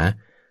ปหา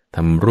ท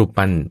ำรูป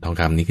ปั้นทอง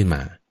คำนี้ขึ้นม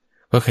า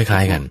ก็คล้า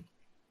ยๆกัน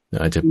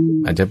อาจ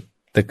จะ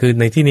แต่คือ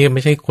ในที่นี้ไ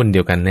ม่ใช่คนเดี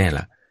ยวกันแน่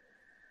ล่ะ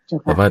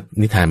แต่ว่า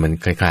นิทานมัน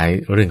คล้าย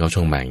ๆเรื่องเขาช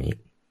งมาอย่างนี้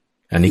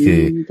อันนี้คื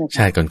อช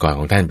าติก่อนๆ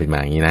ของท่านเป็นมา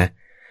อย่างนี้นะ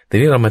แต่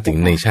ที่เรามาถึง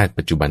ในชาติ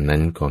ปัจจุบันนั้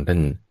นของท่าน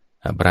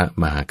พระ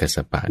มหากัสส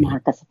ปะนี่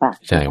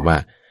ใช่ว่า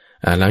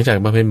หลังจาก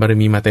บำเพ็ญบาร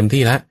มีมาเต็ม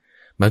ที่แล้ว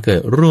มาเกิ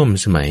ดร่วม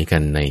สมัยกั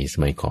นในส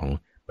มัยของ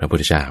พระพุท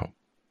ธเจ้า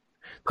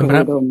ท่านพร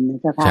ะ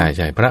ใ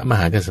ช่พระม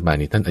หากัสสปะ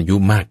นี่ท่านอายุ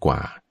มากกว่า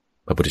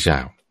พระพุทธเจ้า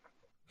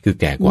คือ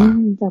แก่กว่า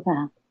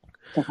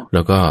แ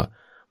ล้วก็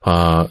พอ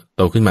โ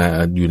ตขึ้นมา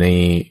อยู่ใน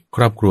ค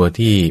รอบครัว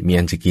ที่มี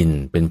อันจะกิน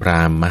เป็นพร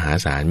าหมณ์มหา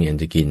ศาลมีอัน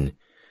จะกิน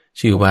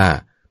ชื่อว่า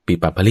ปิ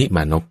ปะพลิม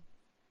าน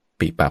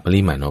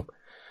พ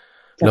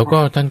แล้วก็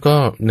ท่านก็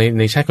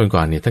ในชาติก่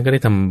อนๆเนี่ยท่านก็ได้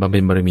ทำบำเพ็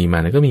ญบารมีมา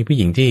แล้วก็มีผู้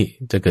หญิงที่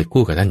จะเกิด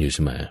คู่กับท่านอยู่เส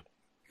มอ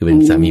คือเป็น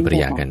สามีภรร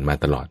ยากันมา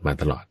ตลอ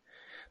ด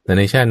แต่ใ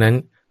นชาตินั้น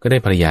ก็ได้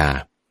ภรรยา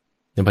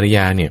ในภรรย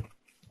าเนี่ย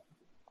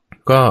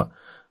ก็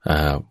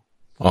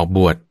ออกบ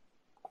วช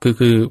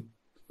คือ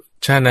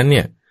ชาตินั้นเ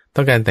นี่ยต้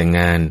องการแต่งง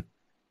าน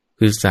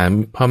คือ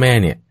พ่อแม่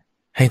เนี่ย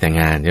ให้แต่ง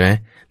งานใช่ไหม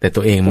แต่ตั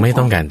วเองไม่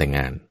ต้องการแต่งง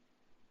าน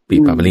ปิ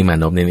ปะปริมา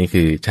นพเนี่ยนี่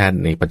คือชาติ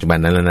ในปัจจุบัน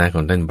นั้นแล้วนะข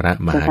องท่านพระ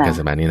มหากัสส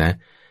ปะนี่นะ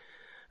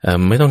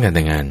ไม่ต้องการแ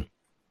ต่งงาน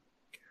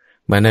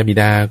มารดาบิ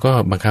ดาก็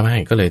บังคับให้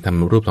ก็เลยท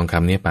ำรูปทองค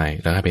ำนี้ไป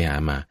แล้วให้ไปหา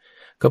มา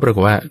ก็ปราก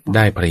ฏว่าไ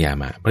ด้ภรรยา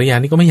มาภรรยา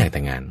นี่ก็ไม่อยากแ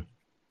ต่งงาน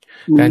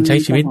การใช้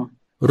ชีวิต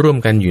ร่วม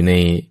กันอยู่ใน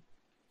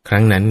ครั้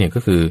งนั้นเนี่ยก็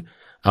คือ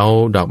เอา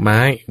ดอกไม้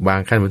วาง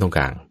ขั้นไว้ตรงก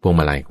ลางพวง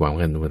มาลัยวาง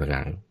ขั้นไว้ตรงกล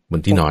างบ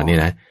นที่นอนนี่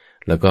นะ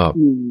แล้วก็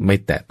ไม่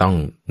แตะต้อง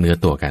เนื้อ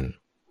ตัวกัน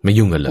ไม่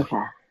ยุ่งกันเลย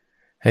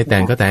ให้แต่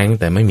งก็แต่ง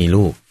แต่ไม่มี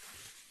ลูก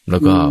แล้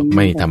วก็ไ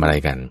ม่ทำอะไร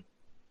กัน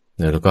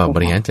แล้วก็บ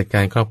ริหารจัดก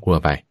ารครอบครัว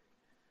ไป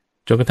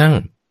จนกระทั่ง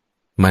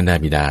มารดา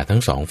บิดาทั้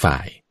งสองฝ่า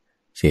ย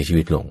เสียชี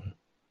วิตลง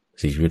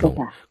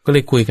ก็เล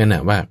ยคุยกันน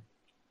ะว่า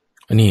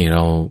อันนี้เร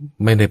า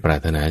ไม่ได้ปรา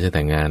รถนาจะแ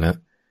ต่งงานแล้ว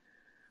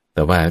แ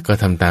ต่ว่าก็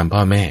ทำตามพ่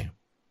อแม่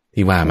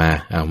ที่ว่ามา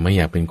ไม่อ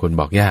ยากเป็นคน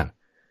บอกยาก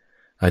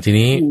ที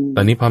นี้ต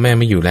อนนี้พ่อแม่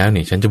ไม่อยู่แล้วเ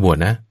นี่ยฉันจะบวช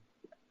นะ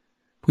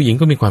ผู้หญิง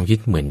ก็มีความคิด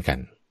เหมือนกัน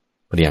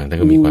ภรรยาท่าน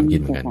ก็มีความคิด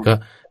เหมือนกันก็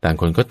ต่าง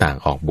คนก็ต่าง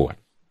ออกบวช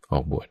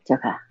เจ้า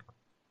ค่ะ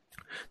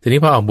ทีนี้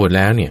พอออกบวชแ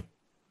ล้วเนี่ย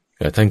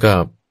ท่านก็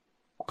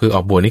คืออ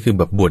อกบวชนี่คือ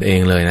แบบบวชเอ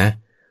งเลยนะ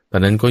ตอ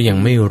นนั้นก็ยัง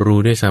ไม่รู้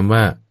ด้วยซ้ำ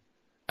ว่า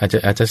อา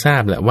จจะทรา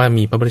บแหละว่า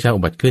มีพระพุทธเจ้า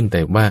อุบัติขึ้นแ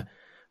ต่ว่า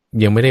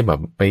ยังไม่ได้แบบ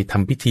ไปท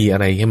ำพิธีอะ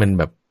ไรให้มัน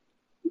แบบ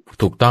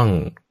ถูกต้อง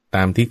ต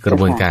ามที่กระ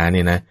บวนการเ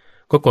นี่ยนะ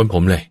ก็โกนผ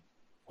มเลย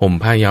ห่ม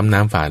ผ้าย้อมน้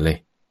ำฝาดเลย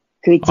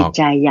คือจิตใ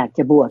จอยากจ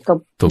ะบวชก็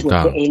บวช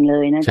ตัวเองเล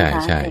ยนะ ใช่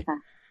ใช่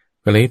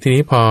ก็เลยที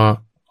นี้พอ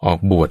ออก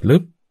บวชลึ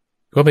ก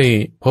ก็ไป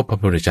พบพระ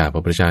พุทธเจ้า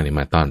เนี่ย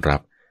มาต้อนรั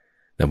บ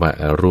แต่ว่า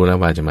รู้แล้ว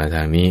ว่าจะมาท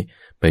างนี้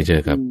ไปเจ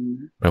อกับ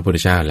พระพุทธ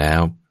เจ้าแล้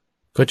ว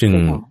ก็จึง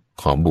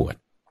ขอบวช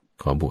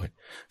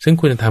ซึ่ง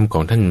คุณธรรมข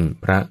องท่าน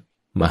พระ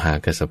มหา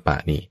กัสสปะ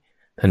นี่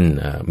ท่าน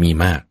มี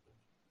มาก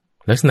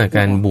ลักษณะก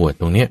ารบวช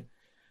ตรงเนี้ย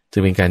จะ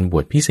เป็นการบ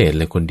วชพิเศษ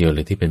เลยคนเดียวเล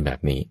ยที่เป็นแบบ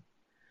นี้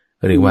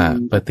เรียกว่า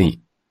ปฏิ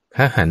ฆ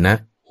าหานะ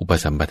อุป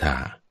สัมปทา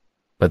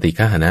ปฏิฆ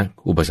าหานะ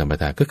อุปสัมป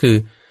ทาก็คือ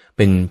เ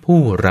ป็นผู้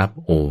รับ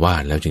โอวา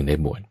ทแล้วจึงได้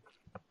บวช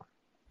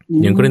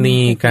อย่างกรณี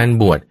การ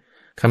บวช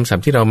คำศัพ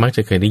ท์ที่เรามักจ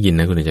ะเคยได้ยิน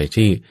นะคุณใจ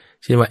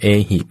ชื่อว่าเอ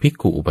หิภิก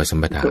ขุอุปสัม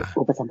ปทา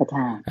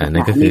นั่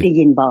นก็คือได้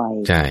ยินบ่อย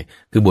ใช่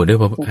คือบวชด้วย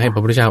ให้พร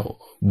ะพุทธเจ้า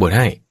บวชใ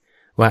ห้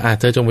ว่า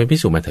เธอจงเป็นภิก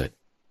ษุมาเถิด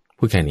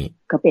พูดแค่นี้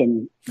ก็เ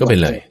ป็น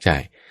เลยใช่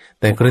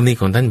แต่กรณี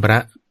ของท่านพระ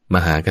ม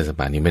หากัสสป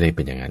ะนี้ไม่ได้เ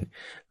ป็นอย่างนั้น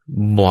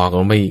บอกล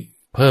งไป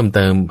เพิ่มเ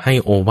ติมให้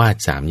โอวาท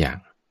3อย่าง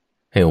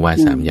ให้โอวาท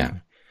3อย่าง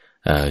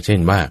เช่น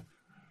ว่า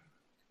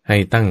ให้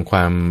ตั้งคว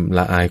ามล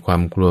ะอายควา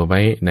มกลัวไว้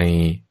ใน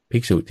ภิ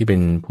กษุที่เป็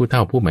นผู้เฒ่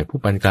าผู้ใหม่ผู้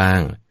ปานกลา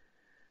ง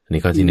อัน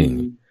นี้ข้อที่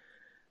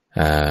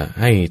1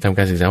ให้ทำก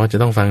ารศึกษาว่าจะ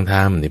ต้องฟังธร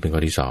รมนี่เป็นข้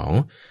อที่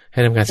2ให้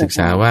ทำการศึกษ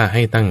าว่าใ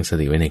ห้ตั้งส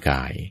ติไว้ในก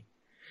าย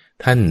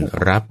ท่าน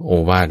รับโอ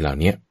วาทเหล่า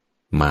นี้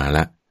มาล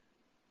ะ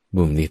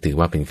บุญนี้ถือ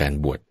ว่าเป็นการ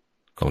บวช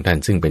ของท่าน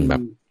ซึ่งเป็นแบ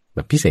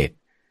บพิเศษ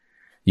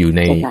อยู่ใ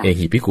นเอ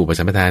หิภิกขุอุป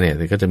สัมปทาเนี่ย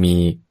ก็จะมี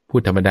พู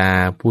ดธรรมดา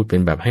พูดเป็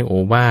นแบบให้โอ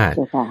วาท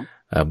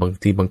บาง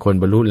ทีบางคน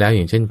บรรลุแล้วอ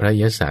ย่างเช่นพระ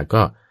ยศ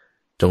ก็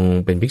จง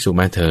เป็นภิกษุ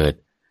มาเถิด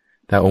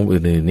ถ้าองค์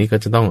อื่นๆนี้ก็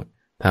จะต้อง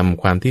ท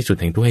ำความที่สุด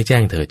แห่งทุกข์ให้แจ้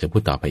งเถิดจะพู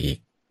ดต่อไปอีก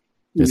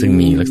ซึ่ง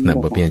มีลักษณะ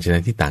บทเพียรชน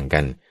ะที่ต่างกั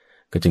น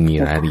ก็จึงมี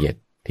รายละเอียด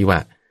ที่ว่า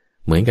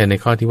เหมือนกันใน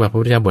ข้อที่ว่าพระ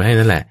พุทธเจ้าบวชให้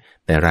นั่นแหละ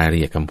แต่รายละเ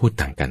อียดคำพูด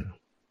ต่างกัน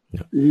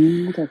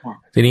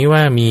ทีนี้ว่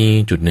ามี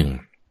จุดหนึ่ง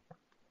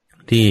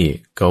ที่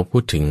เขาพู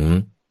ดถึง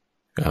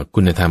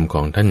คุณธรรมข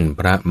องท่าน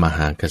พระมห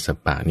ากัสส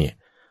ปะเนี่ย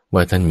ว่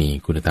าท่านมี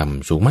คุณธรรม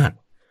สูงมาก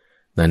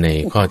ใน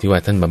ข้อที่ว่า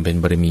ท่านบำเพ็ญ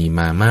บารมี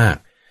มามาก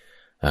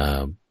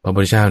พระพุ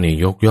ทธเจ้าเนี่ย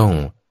ยกย่อง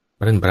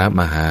ท่านพระ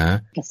มหา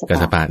กัส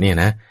สปะเนี่ย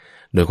นะ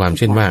โดยความเ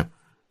ช่นว่า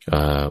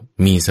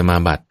มีสมา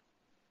บัติ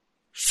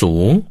สู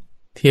ง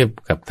เทียบ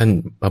กับท่าน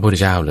พระพุทธ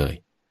เจ้าเลย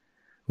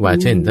ว่า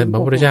เช่นท่านพร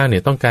ะพุทธเจ้าเนี่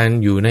ยต้องการ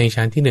อยู่ใน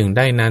ชั้นที่1ไ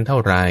ด้นานเท่า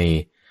ไหร่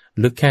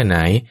ลึกแค่ไหน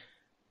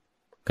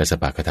กัสส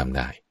ปะก็ทำไ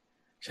ด้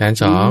ชั้น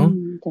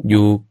2อ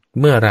ยู่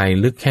เมื่อไร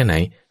ลึกแค่ไหน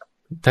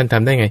ท่านท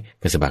ำได้ไง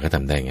กัสสปะก็ท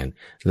ำได้งั้น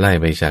ไล่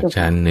ไปจาก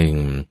ชั้น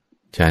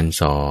1ชั้น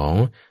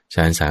2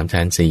ชั้น3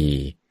ชั้น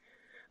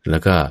4แล้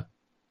วก็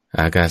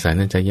อากาสา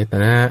นัญจายต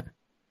นะ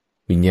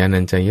วิญญา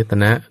ณัญจายต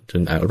นะจ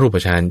นรูป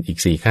ฌานอีก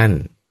4ขั้น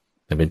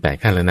แต่เป็น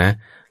8ขั้นแล้วนะ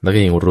แล้วก็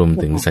ยังรวม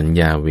ถึงสัญ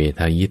ญาเว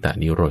ทายตา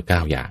นิโรธ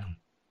9อย่าง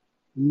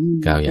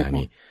9อย่าง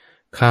นี้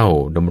เข้า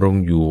ดำรง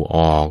อยู่อ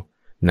อก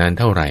นาน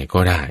เท่าไหร่ก็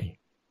ได้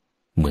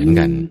เหมือน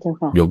กัน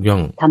ยกย่อ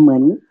งทำเหมือ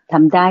นท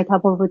ำได้เท่า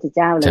พระพุทธเ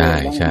จ้าเลย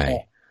ใช่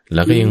แ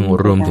ล้วก็ยัง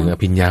รวมถึงอ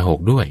ภิญญา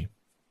6ด้วย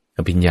อ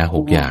ภิญญา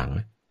6อย่าง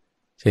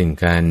เช่น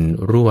การ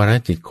รู้วาระ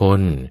จิตค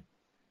น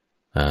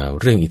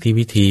เรื่องอิทธิ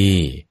วิธี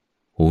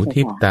หู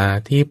ทิพตา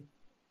ทิพ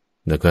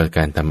แล้วก็ก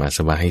ารทำอาส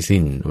วะให้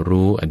สิ้น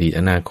รู้อดีต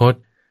อนาคต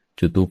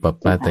จุตูป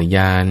ปาตญ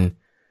าณ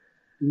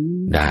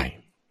ได้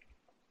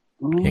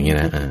อย่างนี้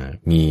นะ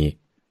มี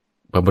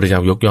พระพุทธเจ้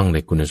ายกย่องใน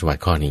คุณสมบั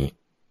ติข้อนี้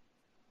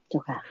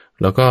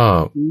แล้วก็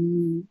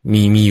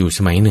มีอยู่ส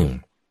มัยหนึ่ง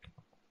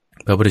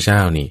พระพุทธเจ้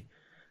านี่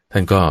ท่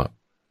านก็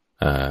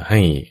ให้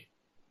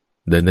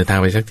เดินทาง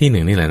ไปสักที่ห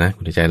นึ่งนี่แหละนะ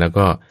คุณใจแล้ว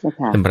ก็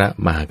ท่านพระ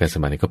มหากัสส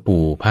ปะนี่ก็ปู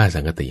ผ้า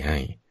สังฆติให้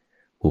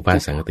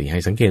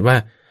สังเกตว่า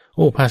โ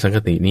อ้ผ้าสังฆ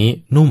ตินี้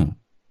นุ่ม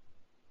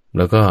แ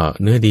ล้วก็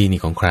เนื้อดีนี่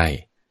ของใคร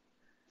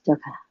เจ้า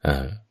ค่ะ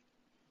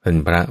ท่าน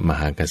พระม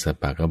หากัสส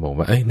ปะก็บอก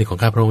ว่านี่ของ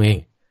ข้าพระองค์เอง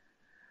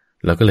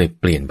แล้วก็เลย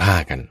เปลี่ยนผ้า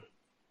กัน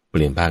เ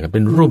ป็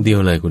นรูปเดียว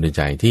เลยคุณใ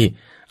จที่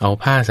เอา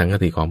ผ้าสังฆ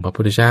ติของพระ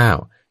พุทธเจ้า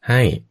ใ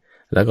ห้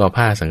แล้วก็เอา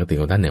ผ้าสังฆติ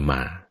ของท่านเนี่ยม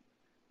า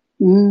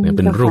เ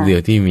ป็นรูปเดีย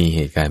วที่มีเห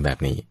ตุการณ์แบบ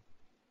นี้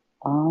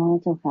อ๋อ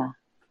เจ้าค่ะ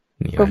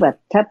ก็แบบ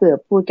ถ้าเผื่อ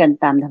พูดกัน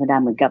ตามธรรมดา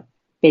เหมือนกับ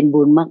เป็น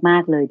บุญมา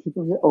กๆเลยที่พร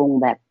ะพุทธองค์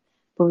แบบ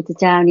พระพุทธ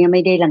เจ้าเนี่ยไ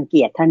ม่ได้รังเ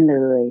กียจท่านเล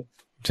ย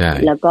ใช่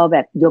แล้วก็แบ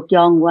บยก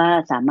ย่องว่า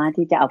สามารถ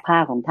ที่จะเอาผ้า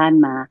ของท่าน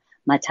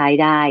มาใช้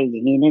ได้อย่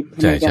างนี้นะ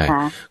ใช่ไหมค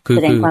ะแส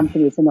ดงความส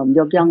นิทสนม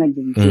ยกย่องกันจ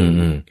ริง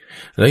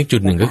ๆแล้วอีกจุ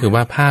ดหนึ่งก็คือว่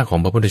าผ้าของ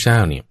พระพุทธเจ้า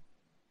เนี่ย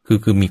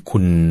คือมี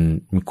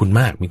คุณ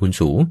มากมีคุณ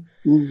สูง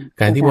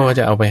การที่ว่า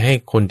จะเอาไปให้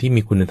คนที่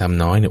มีคุณธรรม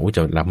น้อยเนี่ยจ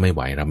ะรับไม่ไห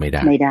วรับไม่ไ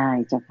ด้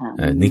เจ้าค่ะ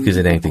นี่คือแ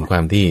สดงถึงควา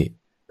มที่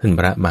ท่าน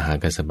พระมหา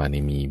กัสสปะ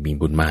นี่มี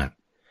บุญมาก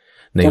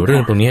ในเรื่อ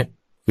งตรงนี้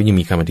ก็ยัง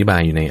มีคำอธิบาย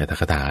อยู่ในอัตถ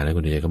กถานะคุ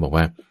ณเดชก็บอก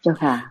ว่าเจ้า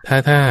ค่ะ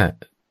ถ้า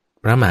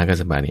พระมหากัส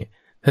สปะเนี่ย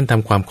ท่านท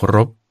ำความเคาร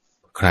พ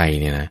ใคร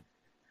เนี่ยนะ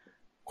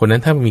คนนั้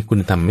นถ้ามีคุ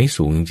ณธรรมไม่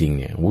สูงจริงๆ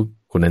เนี่ย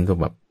คนนั้นต้อง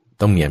แบบ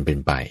ต้องมีอันเป็น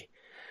ไป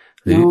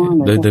หรือ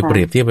โดยเป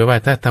รียบเทียบไว้ว่า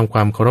ถ้าทำคว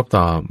ามเคารพ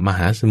ต่อมห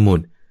าสมุ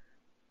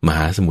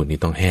ทรนี้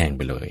ต้องแห้งไ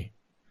ปเลย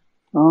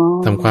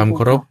ทำความเค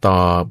ารพต่อ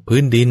พื้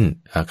นดิน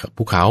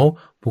ภูเขา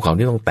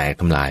นี่ต้องแตก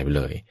ทำลายไปเ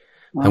ลย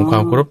ทำควา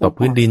มเคารพต่อ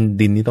พื้นดิ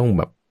นนี่ต้องแ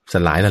บบส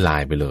ลายละลา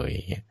ยไปเลยอ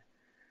ย่างเงี้ย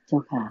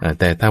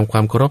แต่ทำคว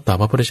ามเคารพต่อ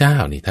พระพุทธเจ้า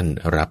นี่ท่าน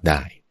รับไ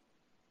ด้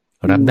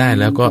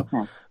แล้วก็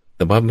แ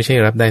ต่ว่าไม่ใช่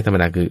รับได้ธรรม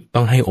ดาคือต้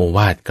องให้โอว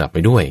าทกลับไป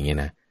ด้วยอย่างเงี้ย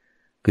นะ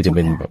คือจะเ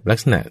ป็นแบบลัก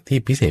ษณะที่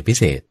พิเศษที่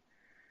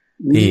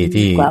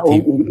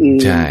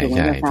ใช่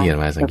ที่อา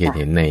จารย์สังเกต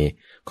เห็นใน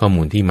ข้อ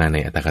มูลที่มาใน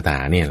อัตถกถา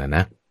เนี่ยแหละน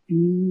ะ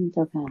เ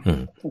จ้าค่ะ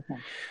เจ้าค่ะ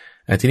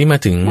ทีนี้มา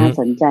ถึงน่า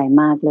สนใจ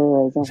มากเล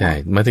ยเจ้าค่ะใช่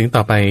มาถึงต่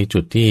อไปจุ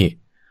ดที่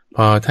พ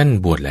อท่าน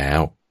บวชแล้ว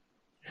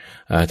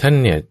ท่าน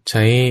เนี่ยใ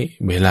ช้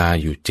เวลา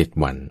อยู่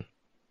7 วัน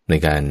ใน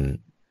การ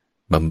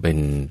บำเพ็ญ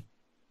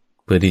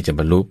เพื่อที่จะบ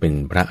รรลุเป็น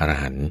พระอร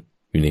หันต์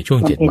อยู่ในช่วง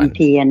7 วันเ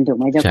พียรถูกไ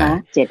หมเจ้าคะ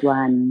7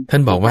 วันท่า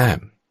นบอก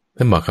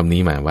คำ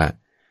นี้มาว่า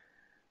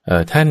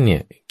ท่านเนี่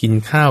ยกิน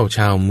ข้าวช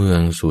าวเมือง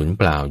ศูนย์เ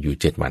ปล่าอยู่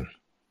7 วัน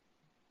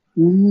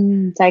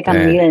ใช้ค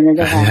ำนี้เลยนะเ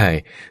จ้าค่ะใช่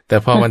แต่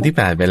พอวันที่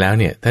8ไปแล้ว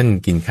เนี่ยท่าน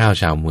กินข้าว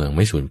ชาวเมืองไ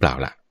ม่ศูนย์เปล่า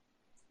ละ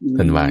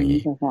ท่านว่าอย่าง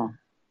นี้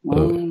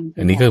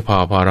อันนี้ก็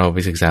พอเราไป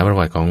ศึกษาประ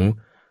วัติของ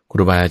ค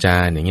รูบาอาจา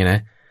รย์อย่างเงี้ยนะ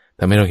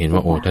ทำให้เราเห็นว่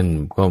าโอ้ท่าน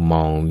ก็ม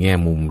องแง่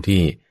มุม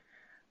ที่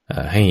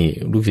ให้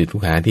ลูกศิษย์ลู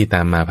กหาที่ต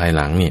ามมาภายห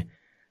ลังเนี่ย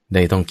ไ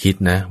ด้ต้องคิด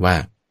นะว่า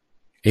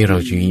เรา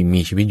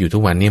มีชีวิตอยู่ทุ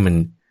กวันนี้มัน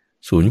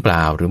ศูนย์เปล่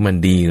าหรือมัน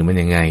ดีหรือมัน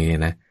ยังไงเนี่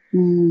ยนะ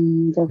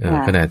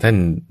ขณะท่าน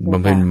บ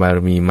ำเพ็ญบาร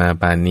มีมา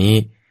ปานนี้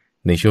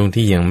ในช่วง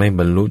ที่ยังไม่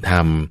บรรลุธร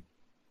รม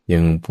ยั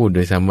งพูดโด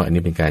ยซ้ำว่าอัน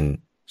นี้เป็นการ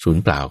ศูน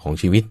ย์เปล่าของ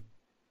ชีวิต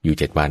อยู่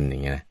7 วันอย่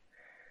างเงี้ยนะ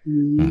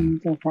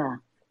เจ้าค่ะ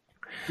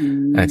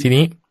ที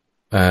นี้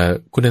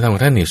คุณธรรมขอ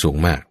งท่านเนี่ยสูง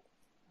มาก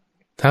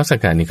ท้าวสัก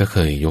กะนี่ก็เค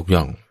ยยก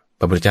ย่องพ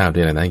ระพุทธเจ้าด้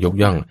วยนะยก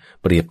ย่อง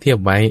เปรียบเทียบ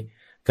ไว้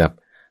กับ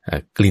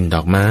กลิ่นด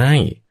อกไม้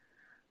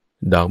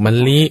ดอกมะ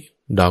ลิ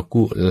ดอก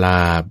กุหล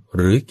าบห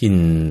รือก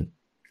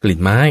ลิ่น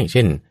ไม้เ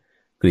ช่น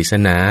กฤษ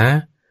ณา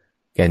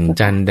แก่น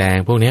จันแดง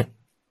พวกนี้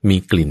มี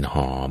กลิ่นห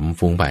อม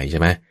ฟุ้งไปใช่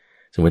ไหม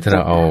สมมติถ้าเร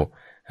าเอา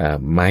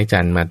ไม้จั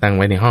นมาตั้งไ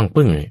ว้ในห้อง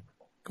ปึ้ง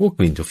ก็ก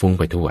ลิ่นจะฟุ้ง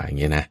ไปทั่วอย่าง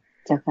เงี้ยนะ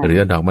หรือ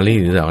ดอกมะลิ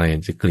หรือดอกอะไร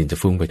จะกลิ่นจะ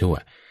ฟุ้งไปทั่ว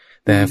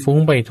แต่ฟุ้ง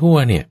ไปทั่ว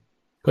เนี่ย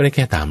ก็ได้แ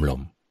ค่ตามล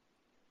ม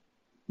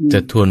จะ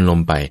ทวนลม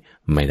ไป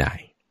ไม่ได้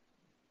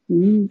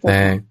แต่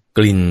ก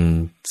ลิ่น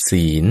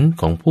ศีล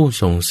ของผู้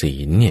ทรงศี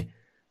ลเนี่ย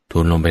ท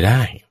วนลมไปไ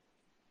ด้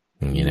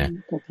อย่างนี้นะ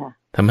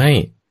ทำให้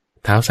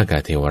ท้าวสักกะ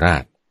เทวรา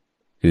ช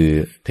คือ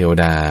เทว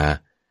ดา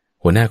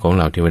หัวหน้าของเห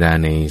ล่าเทวดา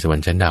ในสวรร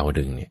ค์ชั้นดาว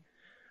ดึงเนี่ย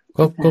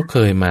ก็เค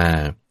ยมา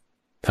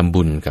ทำ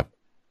บุญกับ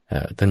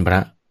ท่านพระ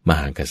ม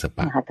หากัสสป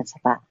ะ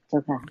เจ้า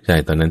ค่ะใช่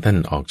ตอนนั้นท่าน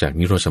ออกจาก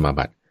นิโรธสมา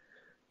บัติ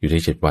อยู่ได้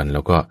7 วันแ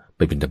ล้วก็ไป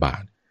บิณฑบา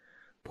ต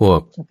พวก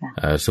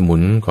สมุ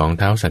นของ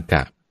ท้าวสักก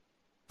ะ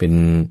เป็น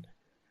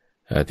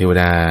เทว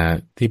ดา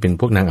ที่เป็น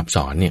พวกนางอับส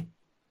รเนี่ย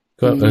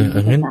ก็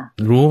งั้น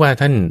รู้ว่า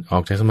ท่านออ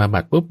กจากสมาบั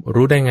ติปุ๊บ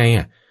รู้ได้ไง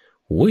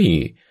โอ้ย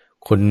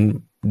คน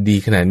ดี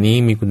ขนาดนี้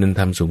มีคุณ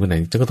ธรรมสูงขนาด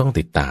นี้ก็ต้อง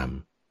ติดตาม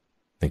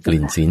ในก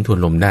ลิ่นศีลทวน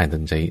ลมได้ท่า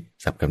นใช้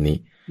ศัพท์คำนี้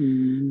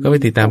ก็ไป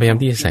ติดตามพยายาม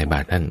ที่จะใส่บา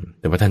ตรท่าน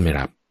แต่ว่าท่านไม่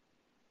รับ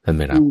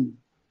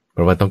เพ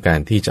ราะว่าต้องการ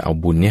ที่จะเอา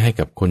บุญนี้ให้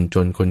กับคนจ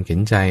นคนเข็ญ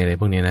ใจอะไร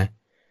พวกนี้นะ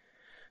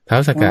ท้า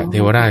วสักกะเท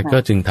วราชก็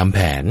จึงทำแผ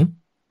น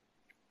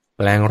แ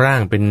ปลงร่า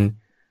งเป็น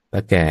ต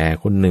าแก่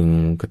คนหนึ่ง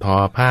ก็ทอ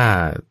ผ้า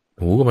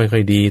หูก็ไม่ค่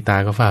อยดีตา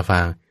ก็ฝ้าฟ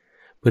าง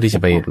เพื่อที่จะ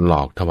ไปหล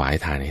อกถวาย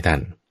ทานให้ท่าน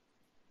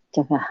เ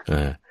จ้าค่ะ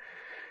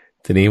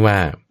ทีนี้ว่า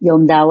โย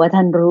มเดาว่าท่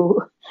าน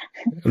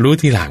รู้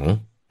ทีหลัง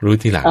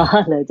อ๋อ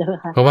เลยเจ้า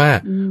ค่ะเพราะว่า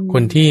ค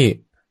นที่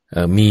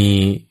มี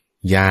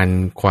ญาณ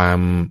ความ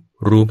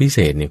รู้พิเศ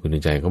ษเนี่ยคุณ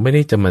ใจก็ไม่ไ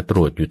ด้จะมาตร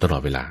วจอยู่ตลอ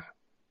ดเวลา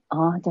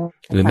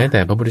หรือแม้แต่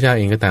พระพุทธเจ้าเ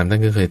องก็ตามท่า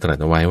นก็เคยตรัส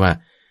เอาไว้ว่า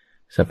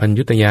สัพพัญ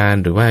ญุตญาณ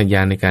หรือว่าญ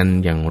าณในการ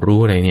อย่างรู้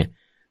อะไรเนี่ย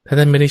ถ้า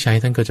ท่านไม่ได้ใช้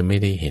ท่านก็จะไม่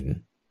ได้เห็น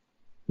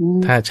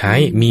ถ้าใช้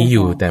มีอ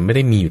ยู่แต่ไม่ไ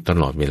ด้มีอยู่ต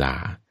ลอดเวลา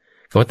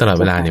คำว่าตลอด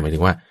เวลาเนี่ยหมายถึ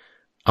งว่า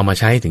เอามา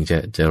ใช้ถึง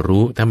จะ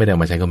รู้ถ้าไม่ได้เอา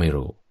มาใช้ก็ไม่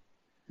รู้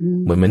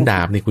เหมือนด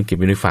าบนี่คุณเก็บ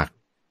ไว้ในฝัก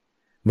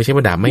ไม่ใช่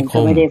ว่าดาบไม่ค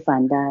มไม่ได้ฟั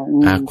นได้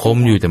คม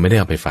อยู่แต่ไม่ได้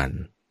เอาไปฟัน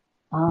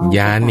ย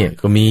านเนี่ย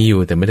ก็มีอยู่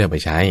แต่ไม่ได้เอาไป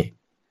ใช้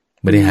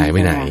ไม่ได้หายไป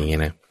ไหนอย่างเงี้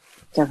ยนะ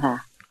เจ้าค่ะ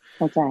เ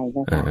ข้าใจเจ้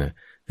าค่ะ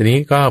ทีนี้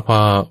ก็พอ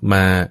ม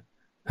า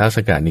ท้าว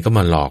สักกะนี่ก็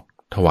มาหลอก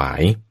ถวา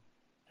ย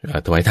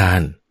ทา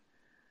น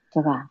เจ้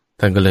าค่ะ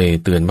ท่านก็เลย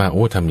เตือนว่าโ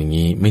อ้ทำอย่าง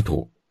นี้ไม่ถู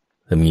ก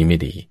ทำอย่างนี้ไม่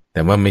ดีแ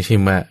ต่ว่าไม่ใช่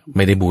ว่าไ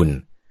ม่ได้บุญ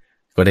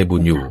ก็ได้บุ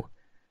ญอยู่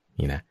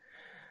นี่นะ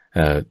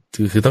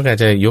คือต้องการ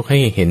จะยกให้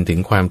เห็นถึง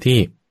ความที่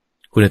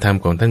คุณธรรม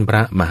ของท่านพร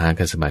ะมหา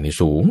กัสสปะนี่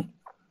สูง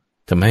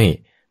ทำให้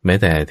แม้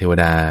แต่เทว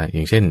ดาอ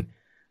ย่างเช่น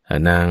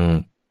นาง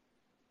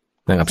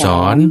อัปส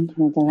ร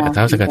ท้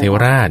าวสักกะเทว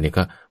ราชเนี่ย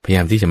ก็พยาย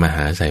ามที่จะมาห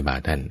าใส่บา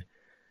ตรท่าน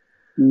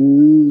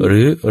ห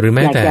รือแ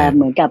ม้แต่เ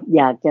หมือนกับ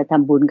อยากจะท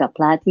ำบุญกับพ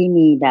ระที่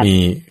มีแบบ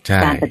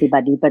การปฏิบั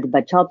ติดีปฏิบั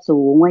ติชอบสู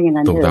งว่าอย่าง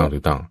นั้นถูกต้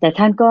องแต่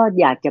ท่านก็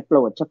อยากจะโปร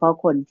ดเฉพาะ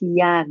คนที่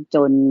ยากจ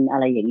นอะ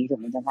ไรอย่างนี้ถูก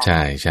ไหมเจ้าค่ะ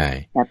ใช่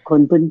แบบค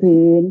น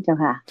พื้นๆเจ้า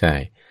ค่ะใช่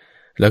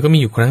แล้วก็มี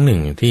อยู่ครั้งหนึ่ง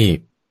ที่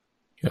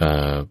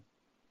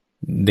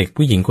เด็ก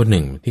ผู้หญิงคนห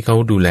นึ่งที่เขา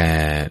ดูแล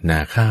นา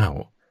ข้าว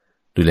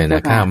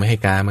ไม่ให้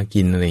กามา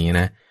กินอะไรอย่างเงี้ย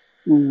นะ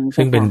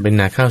ซึ่งเป็น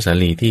นาข้าวสา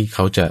ลีที่เข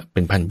าจะเป็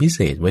นพันธุ์พิเศ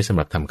ษไว้สำห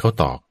รับทำข้าว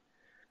ตอก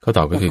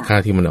ก็คือข้าว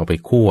ที่มันเอาไป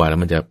คั่วแล้ว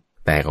มันจะ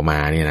แตกออกมา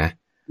เนี่ยนะ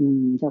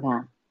เจ้าค่ะ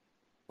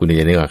คุณ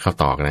จะเรียกว่าข้าว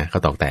ตอกนะข้า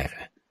วตอกแตก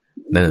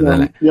นั่น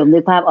แหละโยมนึ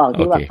กภาพออก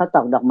ที่ว่าข้าวต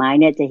อกดอกไม้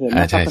เนี่ยจะเห็น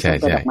ว่าเขาผสม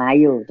กับดอกไม้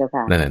อยู่เจ้า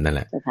ค่ะนั่นแห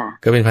ละ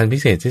ก็เป็นพันธุ์พิ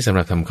เศษที่สำห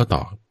รับทำข้าวต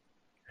อก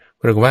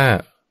ปรากฏว่า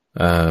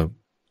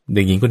เ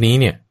ด็กหญิงคนนี้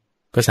เนี่ย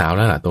ก็สาวแ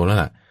ล้วล่ะโตแล้ว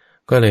ล่ะ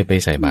ก็เลยไป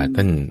ใส่บาตร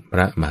ท่านพ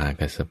ระมหา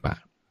กัสสปะ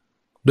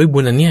ด้วยบุ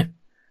ญอันเนี้ย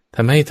ท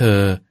ำให้เธอ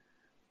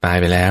ตาย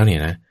ไปแล้วเนี่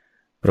ยนะ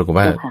ปรากฏ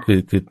ว่า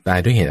คือตาย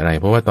ด้วยเหตุอะไร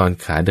เพราะว่าตอน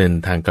ขาเดิน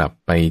ทางกลับ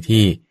ไป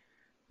ที่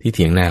เ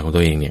ถียงนาของตั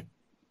วเองเนี่ย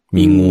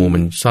มีงูมั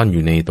นซ่อนอ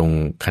ยู่ในตรง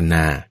คันน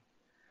า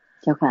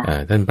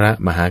ท่านพระ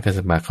มหากัสส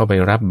ปะเข้าไป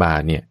รับบา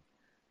ตรเนี่ย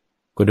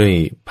ก็ด้วย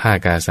ผ้า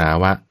กาสา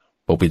วะ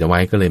ปกปิดเอาไว้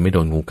ก็เลยไม่โด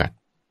นงูกัด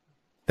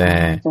แต่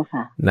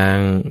นาง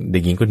เด็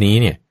กหญิงคนนี้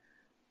เนี่ย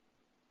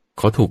เ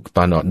ขาถูกต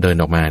อนเดิน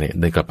ออกมาเนี่ย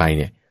เดินกลับไปเ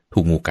นี่ยถู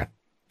กงูกัด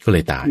ก็เล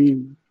ยตาย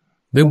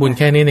ด้วยบุญแ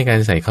ค่นี้ในการ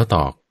ใส่ข้าวต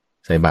อก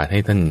ใส่บาตรให้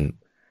ท่าน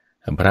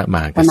พระม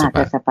หากัสสป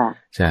ะ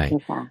ใช่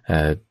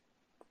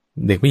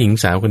เด็กผู้หญิง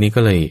สาวคนนี้ก็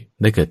เลย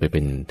ได้เกิดไปเป็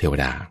นเทว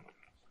ดา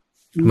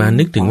มา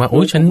นึกถึงว่าโ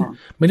อ้ฉัน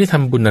ไม่ได้ท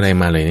ำบุญอะไร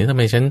มาเลยเนี่ยทำไ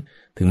มฉัน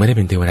ถึงไม่ได้เ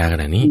ป็นเทวดาข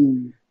นาดนี้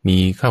มี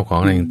ข้าวของ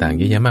อะไรต่างๆเ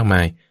ยอะแยะมากม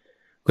าย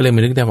ก็เลยมา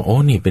นึกได้ว่าโอ้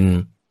นี่เป็น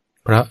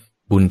เพราะ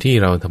บุญที่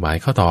เราถวาย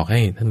ข้าวตอกให้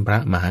ท่านพระ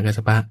มหากัสส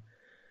ปะ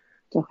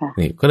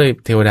นี่ก็เลย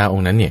เทวดาอง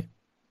ค์นั้นเนี่ย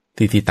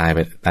ที่ต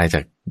ายจา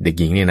กเด็ก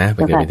หญิงเนี่ยนะไป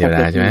เกิดเป็นเทวด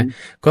าใช่ไหม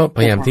ก็พ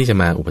ยายามที่จะ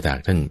มาอุปถาก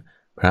ท่าน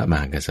พระม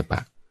หากัสสปะ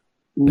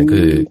นั่น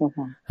คือ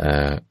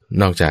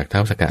นอกจากท้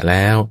าวสักกะแ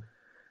ล้ว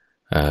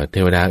เท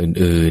วดา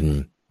อื่น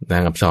ๆนา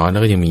งอัปสรแล้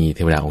วก็ยังมีเท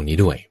วดาองค์นี้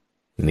ด้วย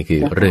นี่คื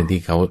อเรื่องที่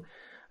เขา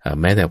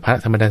แม้แต่พระ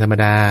ธรรม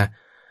ดา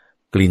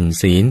กลิ่น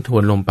ศีลทว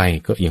นลมไป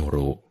ก็ยัง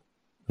รู้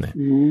นะ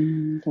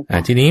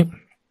ทีนี้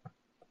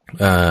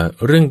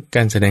เรื่องก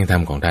ารแสดงธร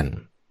รมของท่าน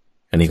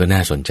อันนี้ก็น่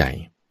าสนใจ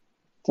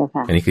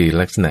อันนี้คือ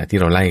ลักษณะที่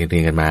เราไล่เรี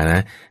ยงกันมานะ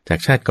จาก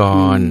ชาติก่อ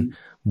น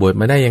บวช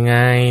มาได้ยังไง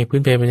พื้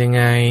นเพเป็นยัง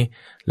ไง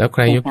แล้วใค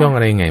รยกย่องอ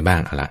ะไรยังไงบ้า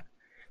งอะล่ะ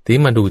ที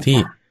นี้มาดูที่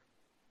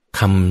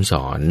คำส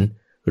อน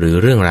หรือ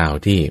เรื่องราว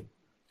ที่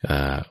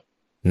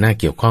น่า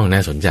เกี่ยวข้องน่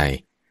าสนใจ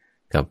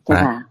กับพร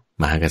ะ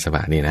มหากัสสป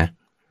ะนี่นะ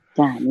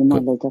จ้านี่หม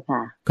ดเลยเจ้าค่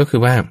ะก็คื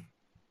อว่า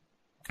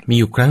มี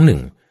อยู่ครั้งหนึ่ง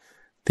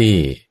ที่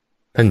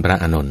ท่านพระ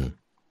อานนท์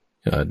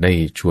ได้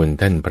ชวน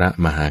ท่านพระ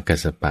มหากัส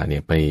สปะเนี่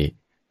ยไป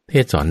เท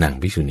ศสอนนาง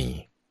ภิกษุณี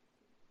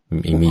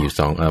มีอยู่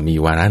มี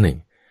วาระหนึ่ง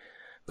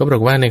ก็ปรา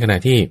กฏว่าในขณะ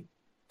ที่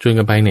ชวน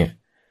กันไปเนี่ย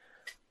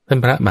ท่าน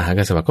พระมหา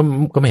กัสสปะ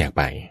ก็ไม่อยาก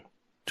ไป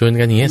ชวน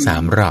กันอย่างนี้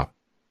3 รอบ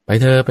ไป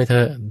เถอะ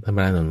ท่านพ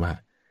ระอานนท์ว่า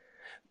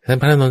ท่าน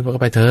พระอานนท์ก็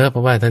ไปเถอะเพร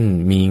าะว่าท่าน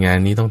มีงาน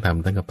นี้ต้องท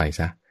ำท่านก็ไป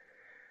ซะ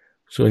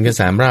ชวนกัน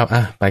3 รอบ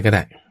ไปก็ไ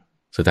ด้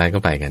สุดท้ายก็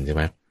ไปกันใช่ไห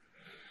ม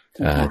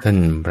ท่าน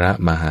พระ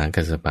มหา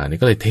กัสสปะนี่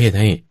ก็เลยเทศ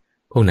ให้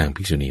พวกนาง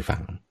ภิกษุณีฟั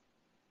ง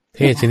เท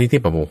ศชนิด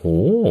ที่แบบโอ้โห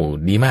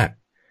ดีมาก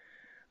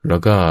แล้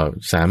วก็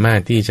สามาร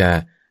ถที่จะ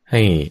ใ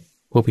ห้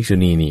พวกภิกษุ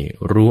ณีนี่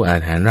รู้อา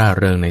หารร่า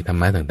เริงในธรร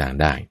มะต่าง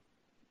ๆได้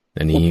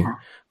อันนี้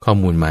ข้อ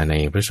มูลมาใน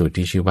พระสูตร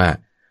ที่ชื่อว่า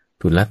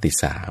ทุลติ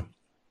สา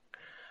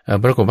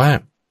ปรากฏว่า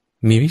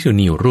มีภิกษุ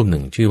ณีอยู่รูปห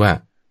นึ่งชื่อว่า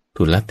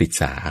ทุลติ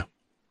สา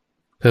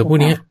เธอผู้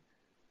นี้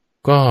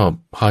ก็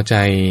พอใจ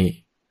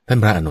ท่าน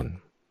พระอานนท์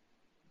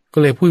ก็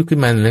เลยพูดขึ้น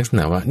มาในลักษณ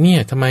ะว่าเนี่ย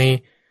ทำไม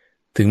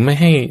ถึงไม่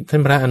ให้ท่า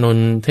นพระอานน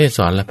ท์เทศส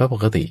อนและพระป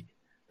กติ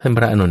ท่านพ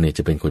ระอานนท์เนี่ยจ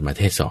ะเป็นคนมาเ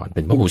ทศสอนเ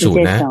ป็นพหูสูต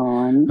รนะ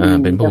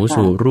เป็นพหู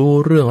สูตรรู้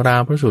เรื่องรา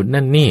วพระสูตร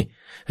นั่นนี่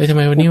แล้วทำไ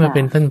มวันนี้มาเ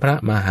ป็นท่านพระ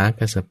มหา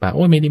กัสสปะโ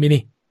อ้ยไม่ดี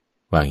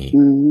ว่างี้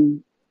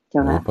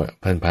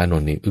ท่านพระอาน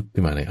นท์นี่อึ๊บ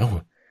ขึ้นมาเลย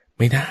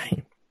ไม่ได้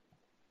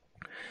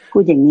พู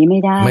ดอย่างนี้ไม่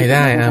ได้ไม่ไ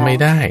ด้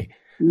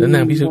แล้วน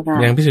างภิ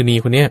กษุณี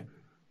คนเนี้ย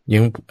ยั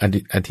ง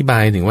อธิบา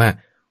ยถึงว่า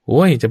โ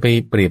อ้ยจะไป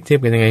เปรียบเทียบ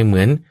กันยังไงเห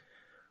มือน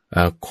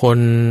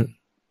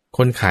ค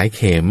นขายเ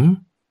ข็ม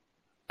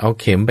เอา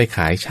เข็มไปข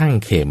ายช่าง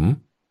เข็ม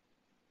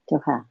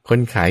คน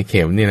ขายเ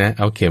ข็มเนี่ยนะ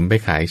เอาเข็มไป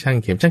ขายช่าง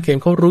เข็ม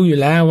เขารู้อยู่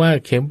แล้วว่า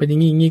เข็มเป็นอย่า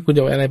งงี้คุณจ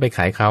ะเอาอะไรไปข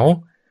ายเขา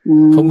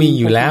มี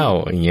อยู่แล้ว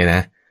อย่างเงี้ยน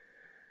ะ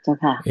เจ้า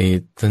ค่ะ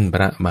ท่านพ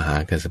ระมหา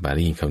กัสสปะไ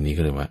ด้ยินคำนี้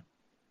ก็เลยว่า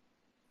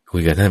คุ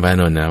ยกับท่านพระอา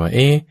นนท์นะว่า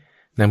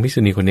นางภิกษุ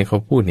ณีคนนี้เขา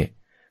พูดเนี่ย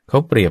เขา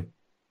เปรียบ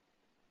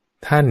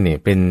ท่านเนี่ย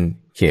เป็น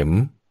เข็ม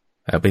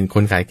เป็นค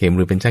นขายเข็มห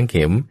รือเป็นช่างเ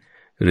ข็ม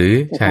หรือ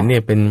ฉันเนี่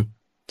ยเป็น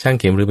ช่าง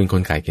เข็มหรือเป็นค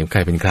นขายเข็มใคร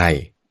เป็นใคร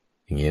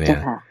อย่างเงี้ยนะ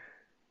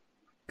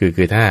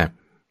คือถ้า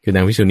คือน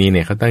างภิกษุณีเ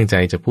นี่ยเขาตั้งใจ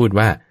จะพูด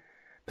ว่า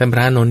ท่านพร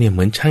ะอานนท์เนี่ยเห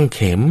มือนช่างเ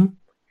ข็ม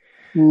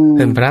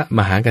ท่านพระม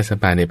หากัสส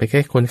ปะเนี่ยเป็นแค่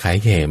คนขาย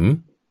เข็ม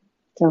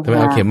ทำไม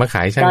เอาเข็มมาข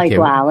ายช่างเข็ม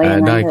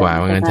ด้อยกว่า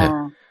ว่างั้นเถอะ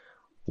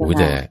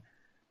แต่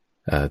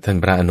ท่าน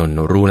พระอานนท์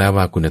รู้แล้ว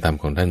ว่าคุณธรรม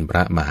ของท่านพร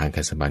ะมหา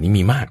กัสสปะนี้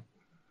มีมาก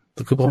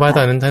คือเพราะว่าต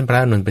อนนั้นท่านพระ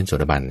อานนท์เป็นโส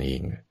ดาบันเอ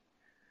ง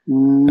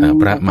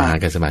พระมหา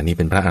กัสสปะนี้เ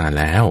ป็นพระอรหันต์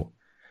แล้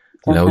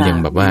วยัง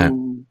แบบว่า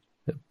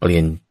เปลี่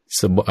ย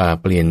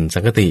นสั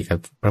งคติกับ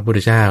พระพุทธ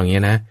เจ้าอย่างเ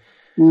งี้ยนะ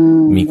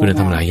มีคุณ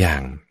ธรรมหลายอย่า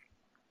ง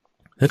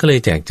แล้วก็เลย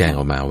แจกแจงอ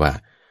อกมาว่า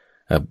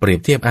เปรียบ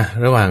เทียบ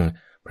ระหว่าง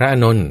พระอา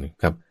นนท์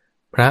กับ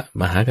พระ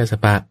มหากัสส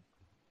ปะ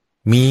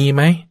มีไห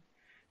ม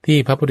ที่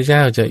พระพุทธเจ้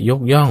าจะย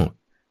กย่อง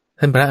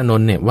ท่านพระอาน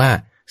นท์เนี่ยว่า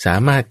สา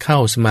มารถเข้า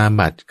สมา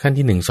บัติขั้น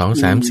ที่1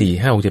 2 3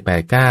 4 5 6 7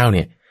 8 9เ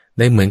นี่ยไ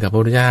ด้เหมือนกับพระ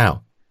พุทธเจ้า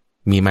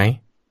มีไหม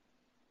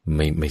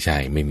ไม่ใช่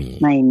ไม่มี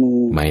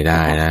ไม่ไ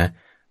ด้นะ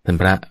ท่าน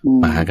พระ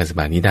มหากัสสป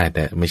ะนี้ได้แ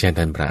ต่ไม่ใช่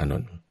ท่านพระอาน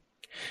นท์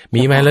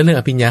มีไหมแล้วเรื่อง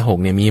อภิญญา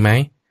6เนี่ยมีไหม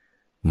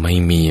ไม่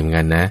มีเหมือน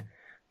กันนะ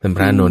ท่านพ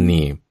ระอานนท์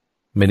นี่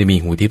ไม่ได้มี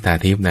หูทิพตา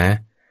ทิพนะ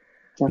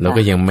แล้ว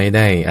ก็ยังไม่ไ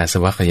ด้อาส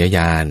วะขยาย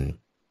าน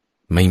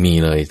ไม่มี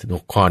เลยทุ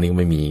กข้อนี้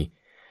ไม่มี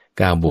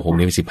9 บวก 6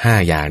นี่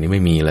15อย่างนี้ไ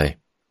ม่มีเลย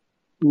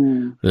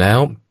แล้ว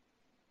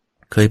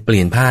เคยเป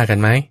ลี่ยนผ้ากัน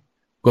ไหม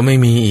ก็ไม่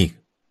มีอีก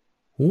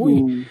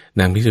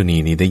นางภิกษุณี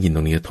นี่ได้ยินต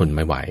รงนี้ทนไ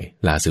ม่ไหว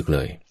ลาศึกเล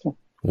ย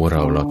ว่า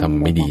เราท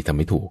ำไม่ดีทำ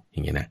ไม่ถูกอย่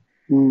างนี้นะ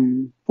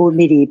พูดไ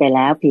ม่ดีไปแ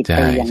ล้วผิดไป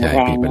อย่างแ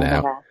รงไปแล้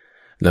ว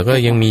แล้วก็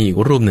ยังมีอีก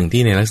รูปหนึ่ง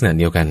ที่ในลักษณะ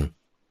เดียวกัน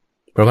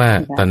เพราะว่า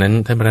ตอนนั้น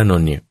ท่านพระน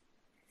นท์เนี่ย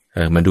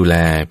มาดูแล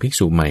ภิก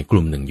ษุใหม่ก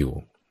ลุ่มหนึ่งอยู่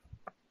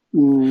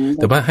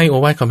แต่ว่าให้โอ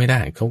วาทเขาไม่ไ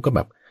ด้เขาก็แบ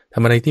บท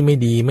ำอะไรที่ไม่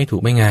ดีไม่ถู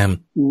กไม่งาม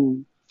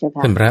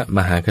ท่านพระม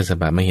หากัสส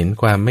ปะมาเห็น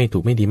ความไม่ถู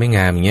กไม่ดีไม่ง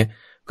ามอย่างเงี้ย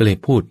ก็เลย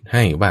พูดใ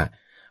ห้ว่า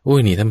อุ้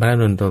ยนี่ท่านพระ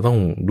นนท์ต้อง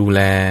ดูแล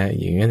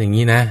อย่างนั้นอย่าง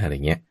นี้นะอะไร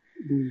เงี้ย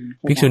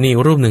ภิกษุณี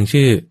รูปหนึ่ง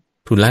ชื่อ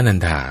ทุลนัน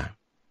ทา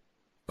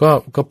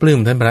ก็ปลื้ม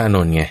ท่านพระอาน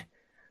นท์ไง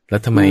แล้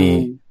วทำไม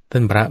ท่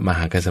านพระมห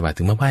ากัสสปะ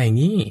ถึงมาว่าอย่าง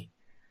นี้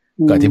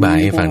ก็อธิบาย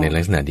ให้ฟังในลั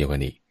กษณะเดียวกั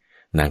นอีก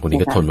นางคนนี้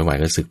ก็ทนไม่ไหว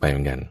ก็สึกไปเห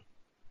มือนกัน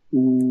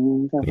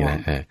นี่นะ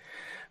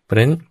เพราะฉะ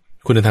นั้น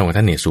คุณธรรมของ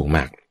ท่านเนี่ยสูงม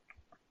าก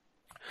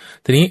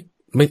ทีนี้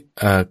ไม่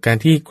การ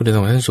ที่คุณธรร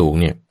มของท่านสูง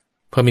เนี่ย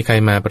พอมีใคร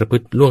มาประพฤ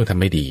ติล่วงทำ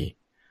ไม่ดี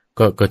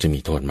ก็จะมี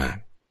โทษมาก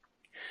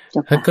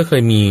ท่านก็เค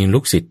ยมีลู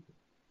กศิษย์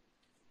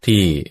ที่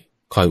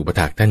คอยอุป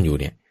ถากท่านอยู่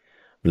เนี่ย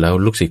แล้ว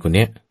ลูกศิษย์คน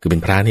นี้คือเป็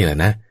นพระนี่แหละ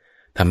นะ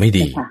ทำไม่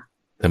ดี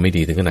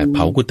ถึงขนาดเผ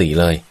ากุฏิ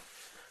เลย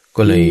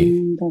ก็เลย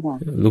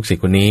ลูกศิษ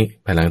ย์คนนี้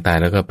ภายหลังตาย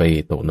แล้วก็ไป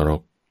ตกนร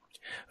ก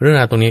เรื่อง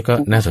ราวตรงนี้ก็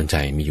น่าสนใจ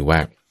มีอยู่ว่า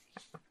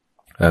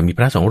มีพ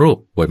ระ2 รูป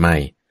บวชม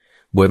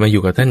าอ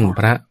ยู่กับท่าน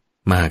พระ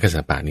มหากัสส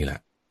ปะนี่แหละ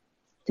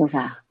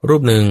รู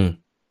ปหนึ่ง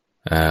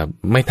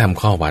ไม่ท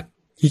ำข้อวัด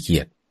ขี้เกี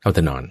ยจเอาแ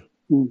ต่นอน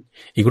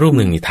อีกรูปห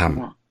นึ่งนี่ท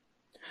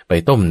ำไป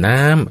ต้ม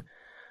น้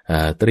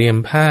ำเตรียม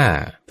ผ้า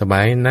ถว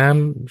ายน้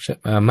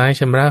ำไม้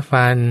ชำระ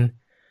ฟัน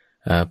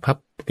พับ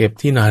เก็บ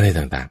ที่นอนอะไร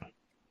ต่าง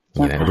ๆ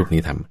นี่นะรูป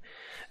นี้ท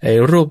ำไอ้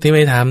รูปที่ไ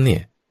ม่ทำเนี่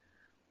ย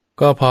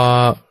ก็พอ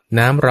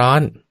น้ำร้อ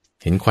น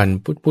เห็นควัน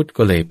พุดๆ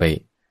ก็เลยไป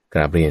ก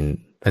ราบเรียน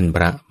ท่านพ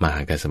ระมหา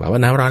กัสสปะว่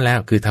าน้ำร้อนแล้ว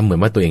คือทำเหมือ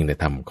นว่าตัวเองเนี่ย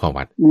ทำข้อ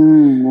วัด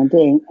เหมือนตัว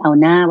เองเอา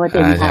หน้าว่าตัว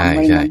เองทำไ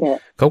ว้นั่นเถอะ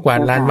เขากวาด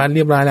ลานวัดเ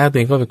รียบร้อยแล้วตัว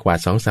เองก็ไปกวาด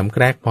2-3 แก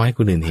รกพอให้ค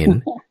นอื่นเห็น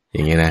อ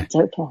ย่างเงี้ยนะ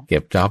เก็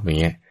บจ็อบอย่าง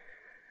เงี้ย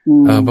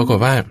ปรากฏ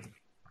ว่า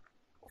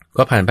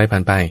ก็ผ่านไป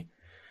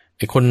ไ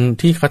อ้คน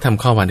ที่เขาท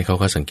ำข้อวัดที่เขา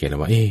ก็สังเกตแล้ว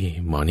ว่า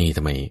หมอนี่ท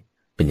ำไม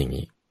เป็นอย่าง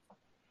นี้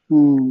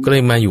ก็เล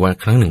ยมาอยู่วัน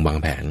ครั้งหนึ่งวาง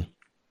แผ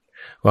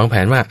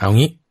นว่าเอา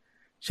งี้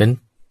ฉัน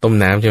ต้ม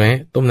น้ำใช่ไหม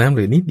ต้มน้ำห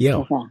รือนิดเดียว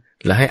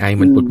แล้วให้ไอ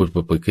มันปุด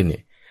ขึ้นเนี่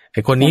ยไ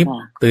อ้คนนี้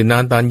ตื่นนอ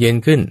นตอนเย็น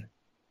ขึ้น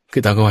คื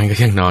อตอนกลางวันก็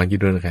ยังนอนอยู่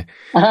ด้วยนะครับ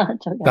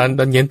ต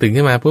อนเย็นตื่น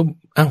ขึ้นมาปุ๊บ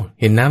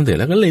เห็นน้ำเดือด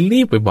แล้วก็เลยรี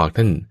บไปบอก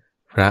ท่าน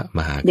พระม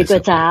หากัสสปะดีกว่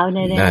าเช้าแ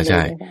น่ๆใ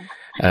ช่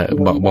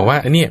บอกว่า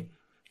อันนี้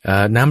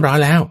น้ำร้อน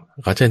แล้ว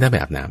ขอเชิญท่านไป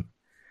อาบน้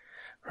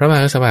ำพระมหา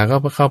กัสสปะก็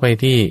เข้าไป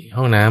ที่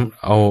ห้องน้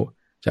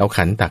ำจะเอา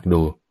ขันตัก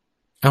ดู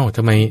ท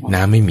ำไม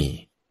น้ำไม่มี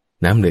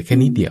น้ำเหลือแค่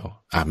นิดเดียว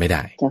อาบไม่ไ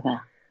ด้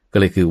ก็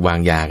เลยคือวาง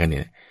ยากันเ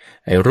นี่ย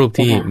ไอ้รูป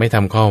ที่ไม่ท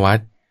ำข้อวัด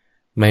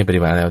ไม่ปฏิ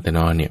บัติแล้วแต่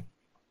นอนเนี่ย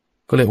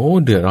ก็เลย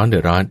เดือดร้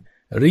อน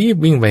รีบ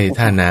วิ่งไป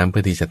ท่าน้ำเพื่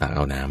อที่จะตักเอ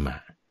าน้ำมา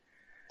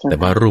แต่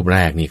ว่ารูปแร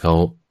กนี่เขา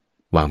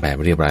วางแผน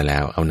เรียบร้อยแล้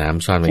วเอาน้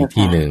ำซ่อนไว้อีก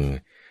ที่หนึ่ง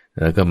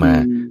แล้วก็มา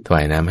ถว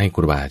ายน้ำให้ค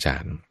รูบาอาจา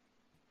รย์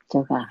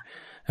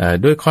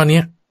ด้วยข้อ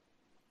นี้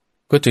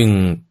ก็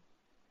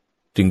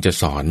จึงจะ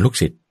สอนลูก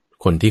ศิษย์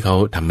คนที่เขา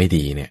ทำไม่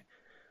ดีเนี่ย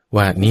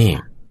ว่านี่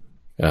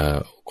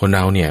คนเร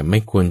าเนี่ยไม่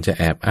ควรจะ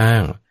แอบอ้า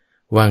ง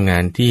ว่างา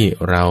นที่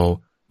เรา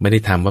ไม่ได้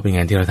ทำว่าเป็นง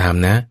านที่เราท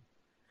ำนะ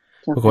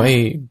ปรากฏไอ้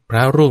พร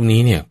ะรูป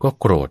นี้เนี่ยก็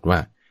โกรธว่า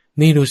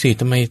นี่ดูสิ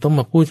ทำไมต้อง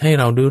มาพูดให้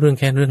เราด้วยเรื่อง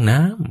แค่เรื่องน้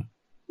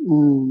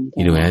ำ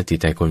นี่ดูนะจิต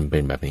ใจคนเป็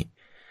นแบบนี้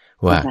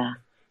ว่า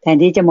แทน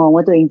ที่จะมองว่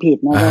าตัวเองผิด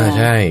นะ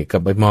ใช่กลั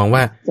บไปมองว่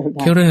า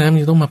แค่เรื่องน้ำ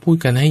ยังต้องมาพูด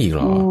กันให้อีกห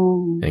รอ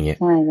อย่างเงี้ย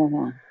ใช่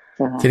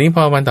ค่ะทีนี้พ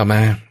อวันต่อมา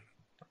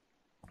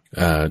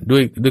ด้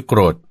วยโกร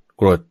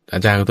ธอ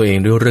าจารย์ตัวเอง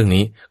ด้วยเรื่อง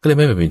นี้ก็เลย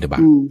ไม่ไปบิณฑบา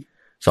ต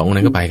2 องค์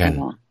นั้นก็ไปกัน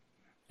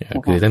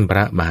คือท่านพร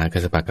ะมหากั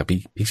สสปะกับ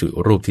ภิกษุ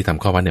รูปที่ท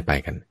ำข้อวัดเนี่ยไป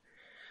กัน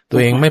ตัว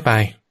เองไม่ไป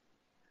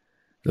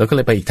แล้วก็เล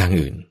ยไปอีกทาง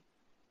อื่น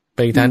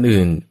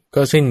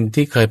ก็เส้น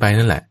ที่เคยไป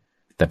นั่นแหละ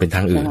แต่เป็นท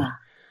างอื่น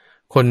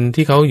คน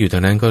ที่เขาอยู่แถ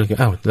วนั้นก็คิด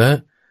แล้ว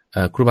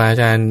ครูบาอา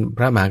จารย์พ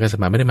ระมหากัสส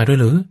ปะไม่ได้มาด้วย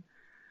หรือ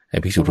ไอ้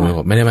ภิกษุรูปนั้น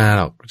บอกไม่ได้มาห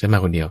รอกฉันมา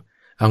คนเดียว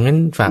เอางั้น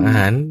ฝากอาห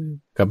าร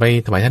กลับไป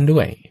ถวายท่านด้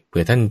วยเผื่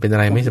อท่านเป็นอะ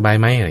ไรไม่สบาย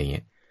ไหมอะไรอย่างเ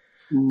งี้ย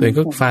ตัวเอง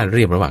ก็ฟาดเ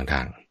รียบระหว่างท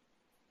าง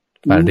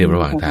ไม่ไ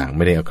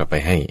ด้เอากลับไป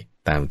ให้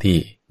ตามที่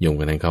โยม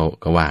คนนั้นเ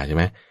ขาว่าใช่ไ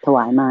หมถว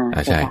ายมา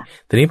ใช่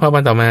ทีนี้พอวั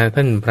นต่อมา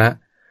ท่านพระ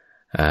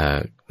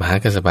มหา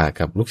กัสสปะ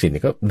กับลูกศิษย์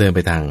ก็เดินไป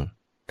ทา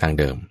ง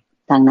เดิม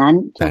ทาง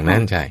นั้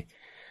นใช่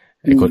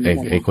ไ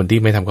อ้คนที่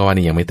ไม่ทำข้อวัด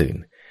นี่ยังไม่ตื่น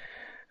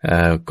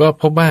ก็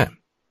พบว่า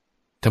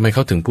ทำไมเข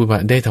าถึงพูดว่า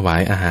ได้ถวา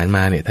ยอาหารม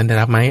าเนี่ยท่านได้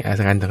รับไหมอา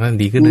การทางท่า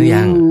นดีขึ้นหรือ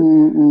ยัง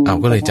เอา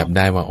ก็เลยจับไ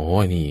ด้ว่าโอ้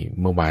นี่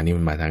เมื่อวานนี้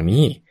มันมาทาง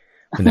นี้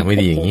มันทางไม่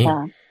ดีอย่างนี้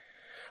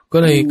ก็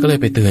เลย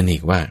ไปเตือนอี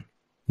กว่า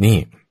นี่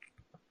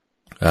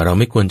เรา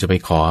ไม่ควรจะไป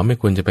ขอไม่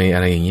ควรจะไปอะ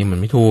ไรอย่างนี้มัน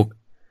ไม่ถูก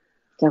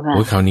โ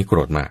อ้ยคราวนี้โกร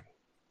ธมาก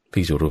ภิ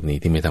กษุรูปนี้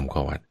ที่ไม่ทำข้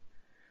อวัด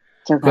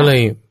ก็เล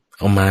ยเ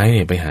อาไม้เ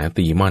นี่ยไปหา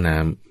ตีหม้อน้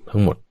ำทั้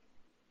งหมด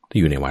ที่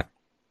อยู่ในวัด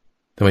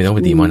ทำไมต้องไป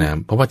ตีหม้อน้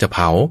ำเพราะว่าจะเผ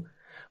า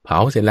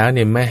เสร็จแล้วเ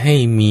นี่ยไม่ให้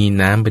มี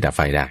น้ำไปดับไ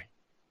ฟได้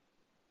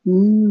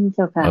เ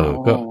จ้าค่ะ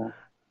ก็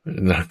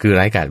คือไ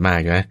ร้กาจมาก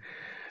ใช่ไหม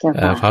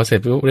เผาเสร็จ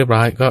เรียบร้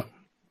อยก็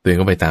ตัวเอง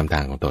ก็ไปตามท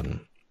างของตน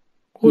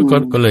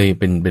ก็เลย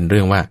เป็นเ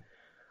รื่องว่า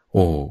โ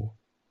อ้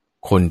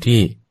คนที่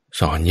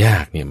สอนยา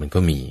กเนี่ยมันก็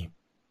มี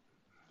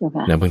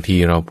แล้วบางที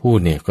เราพูด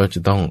เนี่ยก็จะ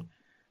ต้อง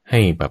ให้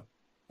แบบ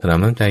ถนอม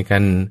น้ำใจกั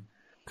น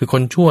คือค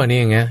นชั่วเนี่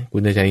ยไงคุ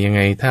ณจะใจยังไ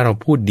งถ้าเรา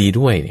พูดดี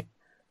ด้วยเนี่ย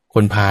ค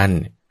นพาล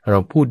เรา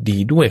พูดดี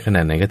ด้วยขน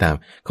าดไหนก็ตาม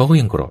เขาก็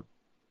ยังโกรธ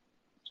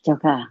เจ้า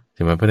ค่ะใ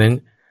ช่ไหมเพราะฉะนั้น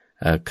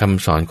ค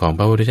ำสอนของพ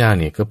ระพุทธเจ้า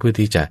เนี่ยก็เพื่อ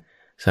ที่จะ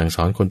สั่งส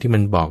อนคนที่มั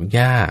นบอก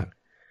ยาก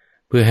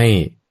เพื่อให้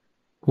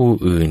ผู้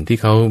อื่นที่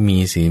เขามี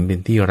ศีลเป็น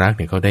ที่รักเ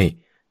นี่ยเขาได้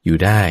อยู่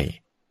ได้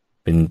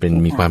เป็น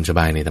มีความสบ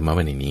ายในธรรมะ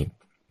วันนี้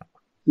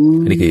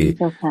อันนี้คือ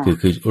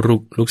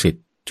ลูกศิษ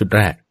ย์ชุดแ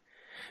รก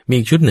มี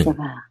อีกชุดหนึ่ง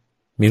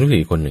มีลูกศิษ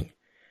ย์คนหนึ่ง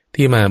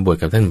ที่มาบวช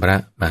กับท่านพระ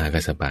มหา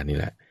กัสสปะนี่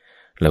แหละ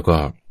แล้วก็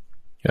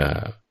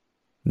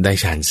ได้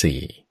ฌานสี่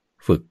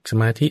ฝึกส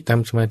มาธิท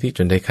ำสมาธิจ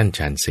นได้ขั้นฌ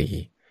านสี่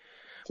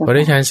พอไ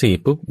ด้ฌานสี่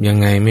ปุ๊บยัง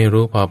ไงไม่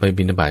รู้พอไป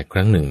บิณฑบาตค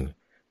รั้งหนึ่ง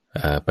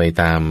ไป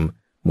ตาม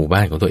หมู่บ้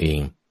านของตัวเอง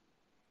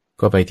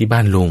ก็ไปที่บ้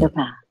านลุง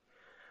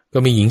ก็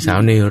มีหญิงสาว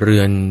ในเรื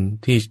อน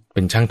ที่เ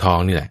ป็นช่างทอง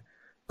นี่แหละ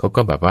เขา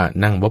ก็แบบว่า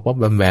นั่งบ๊อบ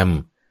แวม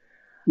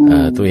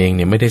ตัวเองเ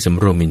นี่ยไม่ได้ส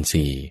ำรวมอินท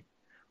รีย์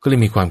ก็เลย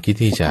มีความคิด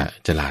ที่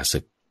จะลาศึ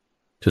ก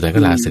สุดท้าย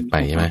ก็ลาศึกไป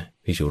ใช่ไหม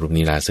ภิกษุรูป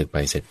นี้ลาศึกไป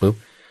เสร็จปุ๊บ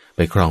ไป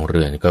ครองเ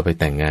รือนก็ไป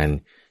แต่งงาน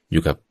อ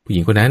ยู่กับผู้หญิ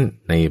งคนนั้น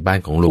ในบ้าน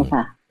ของลุง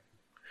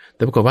แ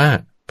ต่ปรากฏว่า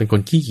เป็นค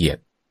นขี้เกียจ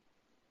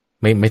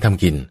ไม่ท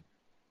ำกิน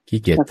ขี้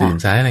เกียจตื่น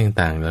สายอะไร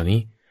ต่างๆเหล่า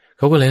นี้เ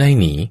ขาก็เลยไล่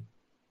หนี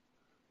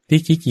ที่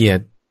ขี้เกียจ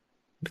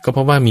ก็เพ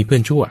ราะว่ามีเพื่อ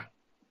นชั่ว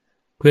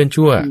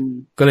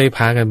ก็เลยพ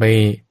ากันไป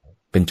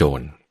เป็นโจ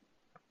ร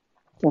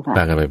พ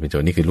ากันไปเป็นโจ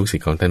รนี่คือลูกศิษ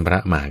ย์ของท่านพระ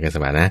มหากัสส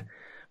ปะนะ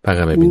พา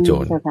กันไปเป็นโจ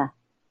ร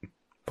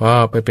พอ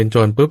ไปเป็นโจ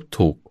รปุ๊บ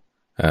ถูก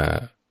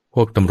พ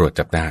วกตำรวจ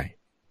จับได้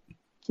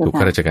ถูก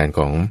ข้าราชการข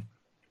อง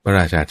พระ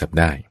ราชาจับ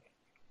ได้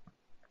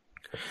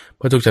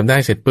พอถูกจับได้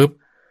เสร็จปุ๊บ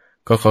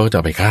ก็เขาจะ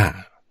ไปฆ่า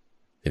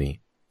ทีนี้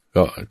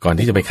ก็ก่อน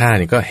ที่จะไปฆ่าเ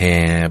นี่ยก็แห่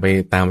ไป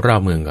ตามรอ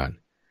บเมืองก่อน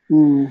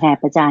แห่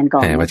ประจาน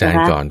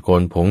ก่อนโก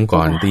นผง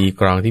ก่อนตี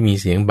กลองที่มี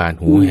เสียงบาด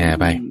หูแห่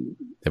ไป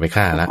จะไป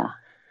ฆ่าละ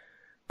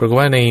ปรากฏ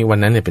ว่าในวัน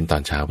นั้นเนี่ยเป็นตอ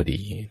นเช้าพอดี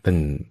ท่าน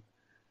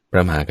พร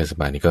ะมหากัสส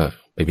ปะนี่ก็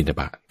ไปบิณฑ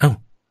บาต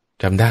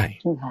จำได้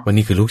วัน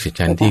นี้คือลูกศิษย์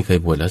ฉันที่เคย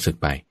บวชแล้วสึก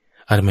ไป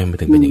ทำไมมัน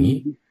ถึงเป็นอย่างนี้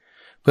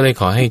ก็เลย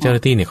ขอให้เจ้าหน้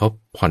าที่เนี่ยเขา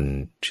ผ่อน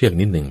เชือก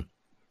นิดนึง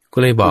ก็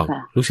เลยบอก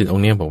ลูกศิษย์อง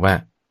ค์นี้บอกว่า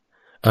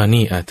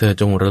นี่เธอ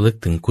จงระลึก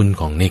ถึงคุณ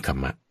ของเนกขัม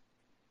มะ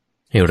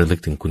ให้ระลึก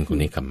ถึงคุณของ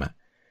เนกขัมมะ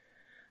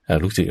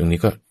ลูกศิษย์องค์นี้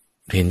ก็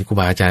เห็นครู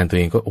บาอาจารย์ตัว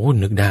เองก็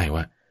นึกได้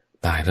ว่า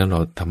ตายแล้วเรา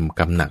ทำ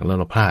กรรมหนักแล้ว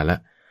เราพลาดแล้ว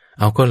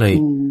ก็เลย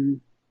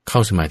เข้า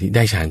สมาธิไ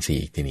ด้ฌานสี่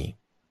อีกทีนี้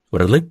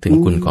ระลึกถึง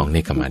คุณของเน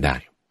กขัมมะได้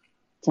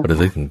ระ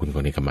ลึกถึงคุณขอ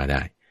งเนกขัมมะไ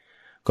ด้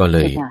ก็เล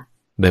ย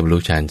ได้บรรลุ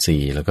ฌาน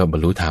สี่แล้วก็บร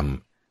รลุธรรม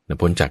และ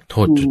พ้นจากโท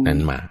ษจุดนั้น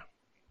มา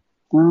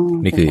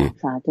นี่คือ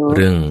เ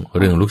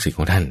รื่องลูกศิษย์ข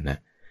องท่านนะ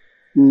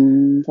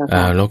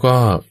แล้วก็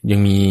ยัง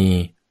มี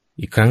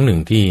อีกครั้งหนึ่ง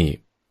ที่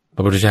พร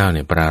ะพุทธเจ้าเ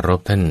นี่ยปรารภ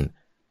ท่าน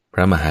พ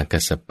ระมหากั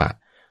สสปะ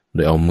โด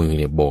ยเอามือเ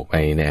นี่ยโบกไป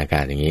ในอาก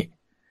าศอย่างนี้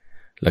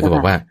แล้วก็บอ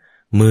กว่า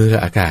มือกั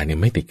บอากาศเนี่ย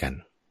ไม่ติดกัน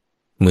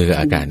มือกับ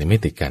อากาศเนี่ยไม่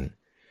ติดกัน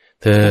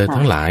เธอ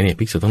ทั้งหลายเนี่ย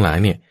ภิกษุทั้งหลาย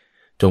เนี่ย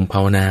จงภา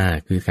วนา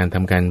คือการท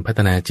ำการพัฒ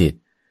นาจิต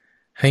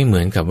ให้เหมื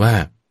อนกับว่า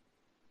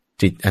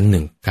จิตอันห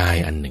นึ่งกาย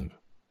อันหนึ่ง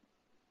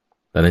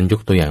ตอนนั้นย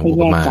กตัวอย่างอุ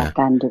ปมา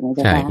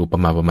ใช่อุป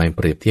มาประมาณเป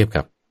รียบเทียบ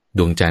กับด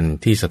วงจันทร์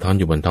ที่สะท้อน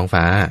อยู่บนท้อง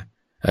ฟ้า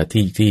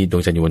ที่ดว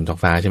งจันทร์อยู่บนท้อง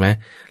ฟ้าใช่ไหม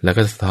แล้ว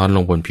ก็สะท้อนล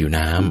งบนผิว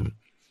น้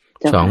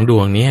ำสองด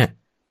วงเนี้ย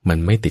มัน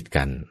ไม่ติด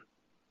กัน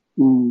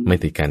ไม่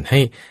ติดกันให้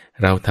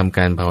เราทำก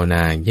ารภาวน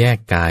าแยก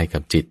กายกั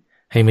บจิต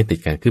ให้ไม่ติด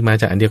กันคือมา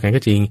จากอันเดียวกัน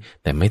ก็จริง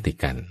แต่ไม่ติด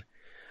กัน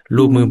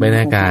รูปมือไปใน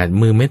อากาศ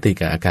มือไม่ติด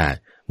กับอากาศ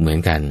เหมือน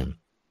กัน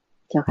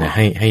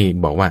ให้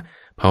บอกว่า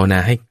ภาวนา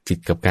ให้จิต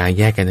กับกายแ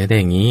ยกกันได้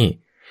อย่างนี้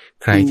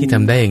ใครที่ท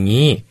ำได้อย่าง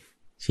นี้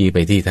ชี้ไป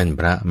ที่ท่าน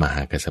พระมห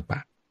ากัสสปะ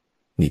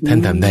นี่ท่าน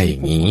ทำได้อย่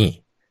างนี้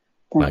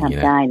ท่านท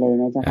ำได้เลย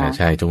นะเจ้าค่ะใ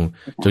ช่ตรง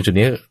จุด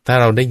นี้ถ้า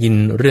เราได้ยิน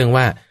เรื่อง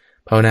ว่า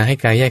ภาวนาให้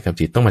กายแยกกับ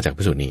จิตต้องมาจากพ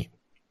ระสูตรนี้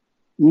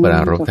ปร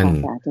ารภท่าน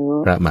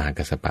พระมหา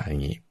กัสสปะอย่า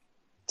งนี้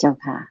เจ้า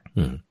ค่ะ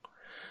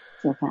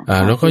เจ้าค่ะ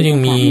แล้วก็ยัง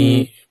มี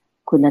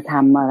คุณธรร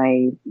มอะไร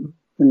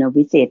คุณ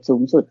วิเศษสู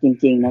งสุดจ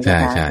ริงๆนะเจ้า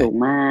ค่ะสูง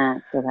มาก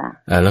เจ้าค่ะ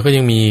แล้วก็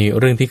ยังมี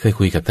เรื่องที่เคย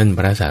คุยกับท่านพ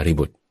ระสารี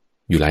บุตร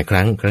อยู่หลายค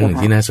รั้งหนึ่ง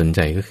ที่น่าสนใจ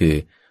ก็คือ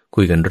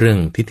คุยกันเรื่อง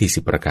ทิฏฐิ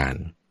10ประการ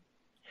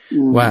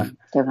ว่า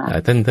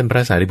ท่านพร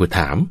ะสารีบุตร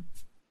ถาม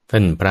ท่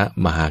านพระ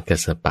มหากัส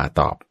สปะ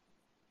ตอบ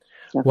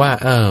ว่า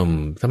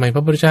ทำไมพร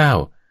ะพุทธเจ้า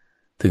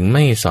ถึงไ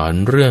ม่สอน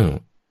เรื่อง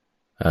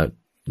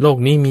โลก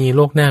นี้มีโ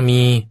ลกหน้า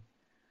มี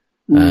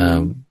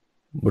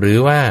หรือ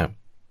ว่า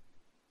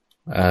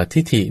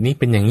ทิฏฐินี้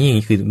เป็นอย่างนี้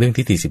คือเรื่อง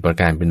ทิฏฐิ10 ประ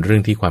การเป็นเรื่อ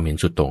งที่ความเห็น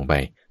สุดโต่งไป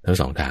ทั้ง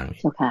2 ทาง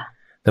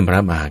ท่านพระ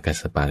มหากัส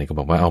สปะก็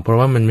บอกว่าเพราะ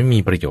ว่ามันไม่มี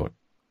ประโยชน์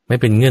ไม่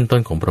เป็นเงื่อนต้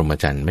นของพรหม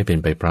จรรย์ไม่เป็น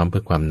ไปพร้อมเพื่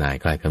อความหน่าย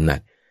คลายกำหนัด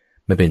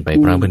ไม่เป็นไป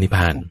พร้อมเพื่อนิพพ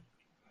าน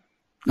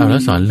แล้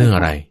วสอนเรื่องอ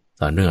ะไร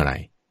สอนเรื่องอะไร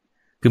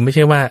คือไม่ใ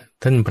ช่ว่า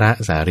ท่านพระ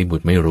สารีบุ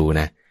ตรไม่รู้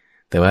นะ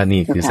แต่ว่า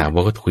นี่คือสาว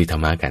กก็คุยธร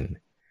รมะกัน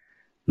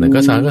แล้วก็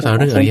สอนเ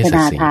รื่องอริยสั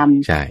จ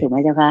 4ใช่ถูกไหม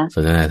เจ้าคะส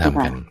นทนาธรรม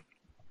กัน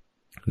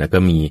แล้วก็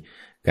มี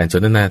การส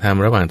นทนาธรรม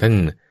ระหว่างท่าน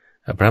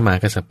พระมหา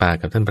กัสสปะ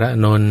กับท่านพระอา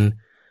นนท์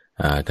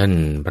ท่าน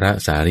พระ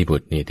สารีบุ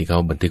ตรนี่ที่เขา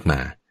บันทึกมา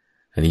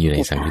อันนี้อยู่ใน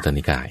สังยุตต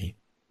นิกาย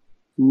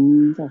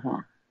เจ้าค่ะ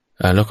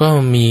แล้วก็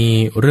มี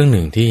เรื่องห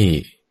นึ่งที่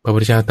พระพุท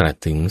ธเจ้าตรัส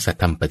ถึงสัท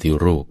ธรรมปฏิ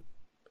รูป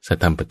สัท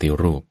ธรรมปฏิ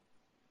รูป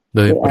โด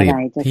ยเปรียบ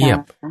เ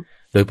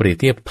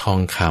ทียบทอง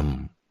ค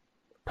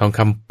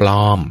ำปล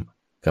อม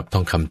กับท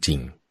องคำจริง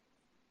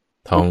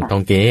ทอ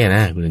งเก๊น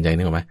ะคุณใจ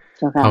นึกออกไหม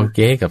ทองเ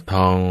ก๊กับท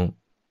อง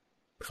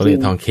เขาเรียก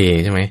ทองเค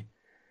ใช่ไหม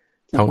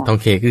ทอง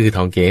เคก็คือท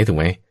องเก๊ถูก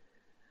ไหม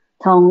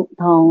ท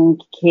อง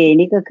เค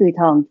นี่ก็คือ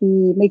ทองที่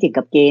ไม่ถึง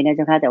กับเก๊นะเ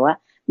จ้าค่ะแต่ว่า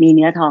มีเ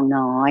นื้อทอง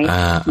น้อย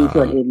มี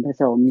ส่วนอื่นผ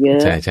สมเยอ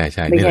ะใช่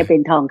ไม่ใช่เป็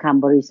นทองค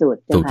ำบริสุท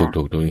ธิ์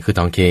ถูกนี่คือ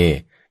ทองเค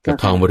กับ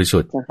ทองบริสุ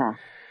ทธิ์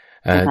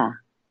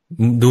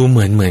ดูเห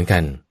มือนกั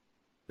น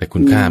แต่คุ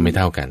ณค่าไม่เ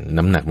ท่ากัน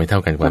น้ำหนักไม่เท่า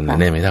กันความหนา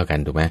แน่นไม่เท่ากัน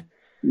ถูกไหม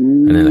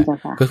นั่นแหละ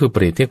ก็คือเป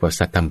รียบเทียบกับ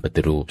สัทธรรมป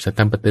ฏิรูปสัทธ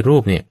รรมปฏิรู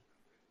ปเนี่ย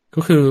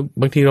ก็คือ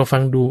บางทีเราฟั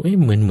งดู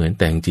เหมือน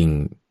แต่จริง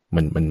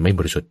มันไม่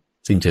บริสุทธิ์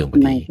สิ้นเชิงพอ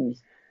ดี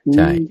ใ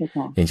ช่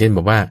อย่างเช่นบ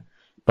อกว่า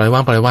ปล่อยว่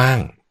าง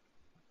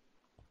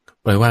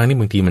นี่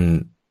บางที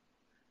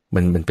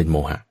มันเป็นโม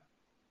หะ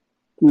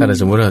ถ้า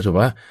สมมติเราจะ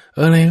ว่า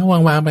อะไรก็ว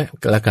างไป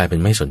แล้วกลายเป็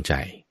นไม่สนใจ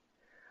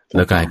แ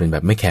ล้วกลายเป็นแบ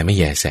บไม่แคร์ไม่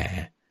แยแส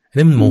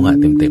นี่มันโมหะ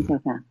เต็ม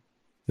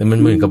แล้วมัน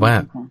เหมือนกับว่า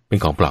เป็น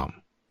ของปลอม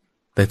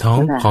แต่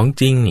ของ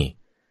จริงนี่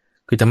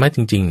คือธรรมะจ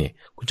ริงๆเนี่ย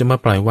คุณจะมา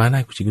ปล่อยวางได้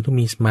คุณจริงคุณต้อง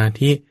มีสมา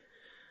ธิ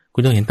คุ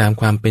ณต้องเห็นตาม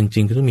ความเป็นจริ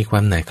งคุณต้องมีควา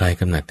มหน่ายคลาย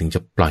กำหนัดถึงจะ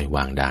ปล่อยว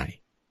างได้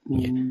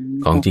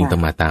ของจริงต้อ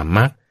งมาตามม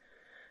รรค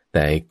แ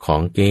ต่ขอ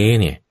งเก๊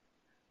เนี่ย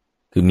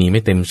คือมีไ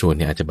ม่เต็มส่วนเ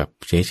นี่ยอาจจะแบบ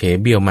เฉ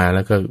เบี้ยวมาแ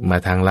ล้วก็มา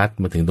ทางลัด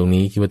มาถึงตรง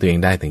นี้คิดว่าตัวเอง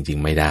ได้แต่จริง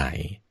ไม่ได้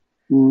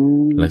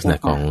ลักษณะ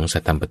ของสั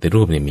ทธรรมปฏิ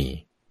รูปเนี่ยมี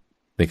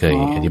ได้เคย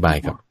อธิบาย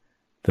กับ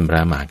ท่านพร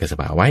ะมหากัสส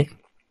ปะไว้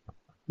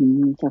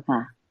เจ้าค่ะ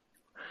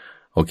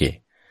โอเค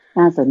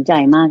น่าสนใจ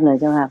มากเลย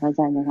เจ้าค่ะพระอาจ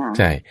ารย์เจ้าค่ะ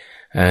ใช่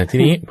ที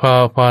นี้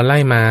พอไล่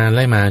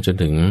มาจน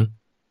ถึง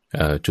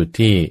จุด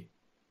ที่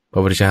พร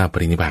ะพุทธเจ้าป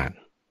รินิพพาน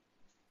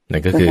นั่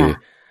นก็คือ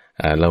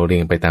เราเรีย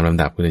งไปตามล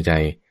ำดับคุณใจ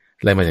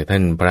ไล่มาจากท่า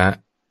นพระ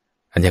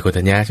อัญญโกณ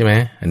ทัญญะใช่ไหม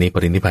อันนี้ป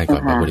รินิพพานก่อ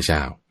นพระพุทธเจ้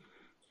า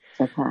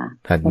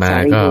ถัดมา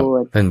ก็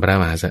ท่านพระ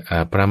ม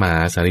หา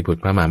สารีบุต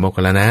รพระมหาโมค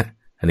คัลลานะ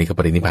อันนี้ก็ป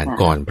รินิพพาน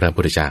ก่อนพระ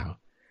พุทธเจ้า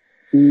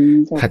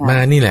ถัดมา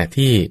นี่แหละ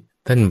ที่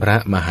ท่านพระ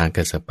มหา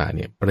กัสสปะเ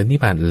นี่ยปรินิพ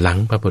พานหลัง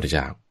พระพุทธเ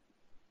จ้า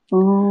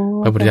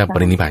พระพุทธเจ้าป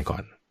รินิพพานก่อ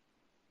น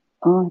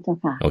เจ้า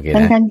ค่ะ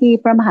ทั้งที่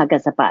พระมหากั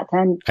สสปะท่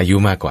านอายุ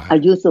มากกว่าอา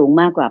ยุสูง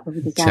มากกว่าพระพุ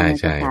ทธเจ้า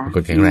ใช่เป็นค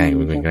นแข็งแรงเ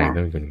ป็นคนแข็งแรงต้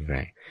องเป็นคนแข็งแร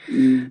ง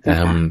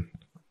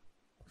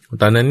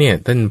ตอนนั้นเนี่ย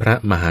ท่านพระ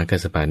มหากัส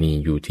สปะนี่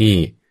อยู่ที่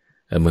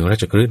เมืองรา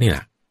ชคฤห์นี่แหล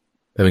ะ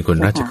เป็นคน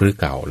ราชคฤห์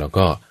เก่าแล้ว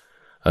ก็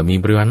มี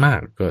บริวารมาก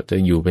ก็จะ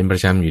อยู่เป็นปร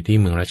ะจำอยู่ที่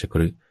เมืองราชค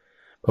ฤห์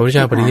พระพุทธเ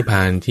จ้าปรินิพพ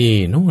านที่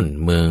นู่น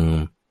เมือง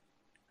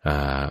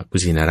กุ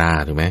สินารา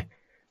ถูกไหม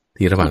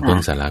ที่ระหว่างต้น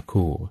สารา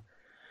คู่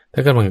ถ้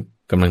าก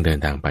ำลังเดิน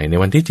ทางไปใน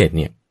วันที่7เ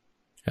นี่ย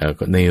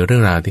ในเรื่อ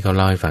งราวที่เขาเ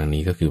ล่าให้ฟัง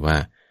นี้ก็คือว่า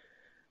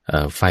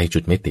ไฟจุ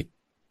ดไม่ติด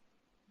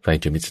ไฟ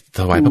จุดไม่ถ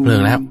วายพระเพลิง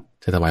แล้ว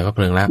จะถวายพระเพ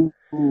ลิงแล้ว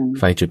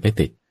ไฟจุดไม่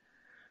ติด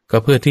ก็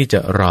เพื่อที่จะ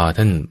รอ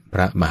ท่านพ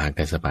ระมหา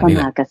กัสสปะนี่แ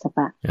หละ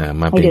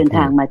มาให้เดินท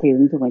างมาถึง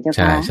ถูกไหมเจ้า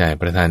ค่ะใช่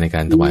ประธานในก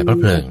ารถวายพระ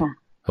เพลิง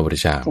พระพุทธ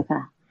เจ้า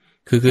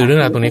คือเรื่อ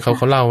งราวตรงนี้เขา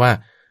เล่าว่า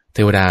เท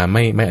วดาไ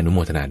ม่อนุโม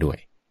ทนาด้วย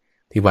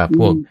ที่ว่าพ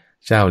วก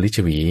เจ้าลิช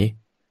วี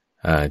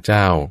เจ้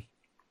า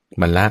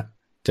มัลละ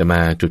จะมา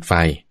จุดไฟ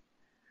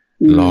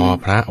รอ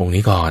พระองค์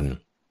นี้ก่อน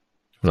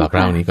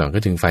ก็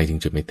จึงไฟจึง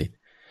จุดไม่ติด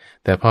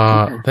แต่พอ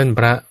ท่านพ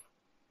ระ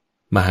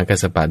มหากัส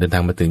สปะเดินทา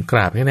งมาถึงกร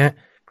าบแค่นี้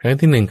ครั้ง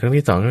ที่1ครั้ง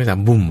ที่2ครั้งที่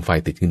3บุ้มไฟ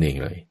ติดขึ้นเอง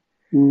เลย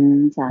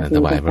ถ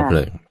วายพระเพ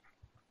ลิง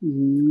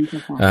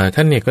ท่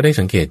านเนี่ยก็ได้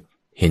สังเกต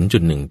เห็นจุ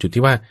ดหนึ่งจุด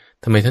ที่ว่า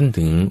ทำไมท่าน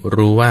ถึง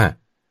รู้ว่า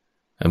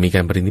มีกา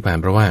รปรินิพพาน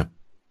เพราะว่า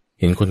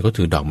เห็นคนเขา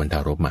ถือดอกมันทา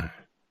รบมา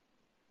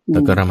แล้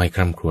วก็รำไห้ค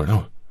ร่ำครวญ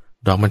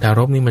ดอกมันทา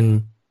รบนี่มัน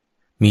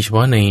มีเฉพ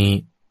าะใน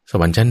ส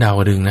วรรค์ชั้นดาว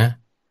ดึงนะ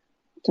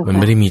มัน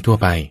ไม่ได้มีทั่ว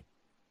ไป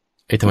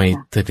ทำไม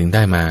เธอถึงไ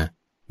ด้มา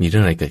มีเรื่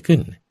องอะไรเกิดขึ้น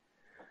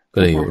ก็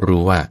เลย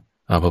รู้ว่า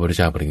พระพุทธเ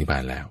จ้าปรินิพพา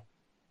นแล้ว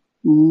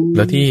แ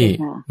ล้วที่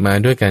มา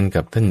ด้วยกัน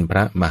กับท่านพร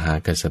ะมหา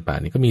กัสสปะ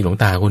นี่ก็มีหลวง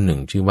ตาคนหนึ่ง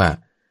ชื่อว่า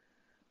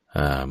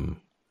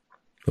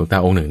หลวงตา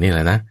องค์หนึ่งนี่แห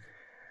ละนะ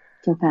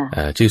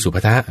ชื่อสุ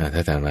ภัททะถ้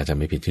าจำ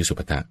ไม่ผิดชื่อสุ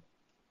ภัททะ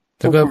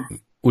แล้วก็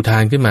อุทา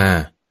นขึ้นมา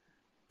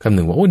คำห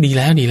นึ่งว่าโอ้ดีแ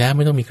ล้วไ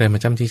ม่ต้องมีใครมา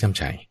จ้ำที่จ้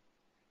ำชัย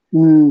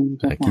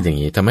คิดอย่าง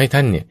นี้ทำให้ท่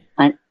านเนี่ย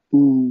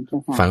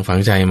ฝัง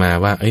ใจมา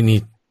ว่าเอ้ยนี่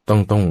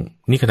ต้อง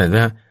นี่ขนาด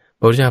ว่า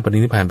พระพุทธเจ้าปริ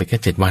นิพพานไปแค่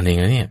7 วันเอง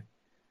นะเนี่ย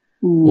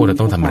โอ้เรา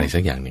ต้องทำอะไรสั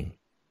กอย่างหนึ่ง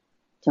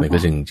มันก็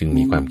จึง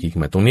มีความคิดขึ้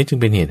นมาตรงนี้จึง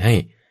เป็นเหตุให้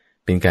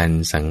เป็นการ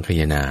สังคา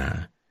ยนา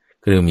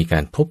คือมีกา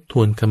รทบท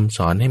วนคำส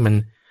อนให้มัน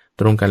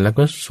ตรงกันแล้ว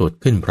ก็สวด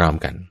ขึ้นพร้อม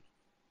กัน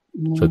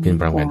สวดขึ้น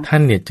พร้อมกันท่า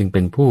นเนี่ยจึงเ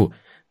ป็นผู้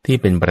ที่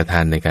เป็นประธา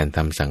นในการท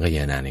ำสังคาย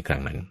นาในครั้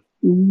งนั้น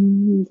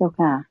เจ้า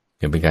ค่ะ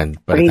ยังเป็นการ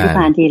ปรินิพพ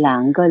านทีหลั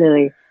งก็เล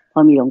ยพอ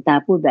มีหลวงตา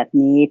พูดแบบ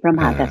นี้พระม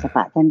หากัสสป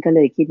ะท่านก็เล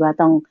ยคิดว่า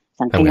ต้อง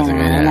สังคายนา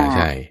แล้วล่ะ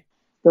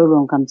รวบร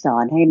วมคำสอ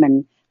นให้มัน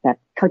แบบ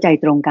เข้าใจ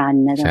ตรงกัน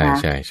นะเจ้าค่ะ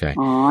ใช่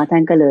อ๋อท่า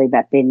นก็เลยแบ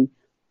บเป็น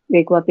เรี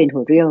ยกว่าเป็น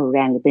หัวเรี่ยวหัวแร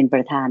งหรือเป็นป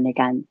ระธานใน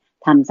การ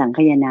ทำสังค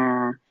ายนา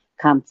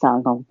คำสอน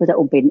ของพระพุทธ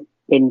องค์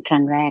เป็นค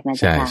รั้งแรกนะเ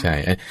จ้าค่ะใช่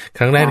ค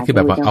รั้งแรกคือแ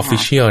บบว่า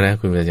official นะ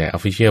คุณจะ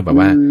official แบบ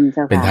ว่า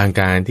เป็นทาง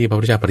การที่พระ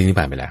พุทธเจ้าปรินิพ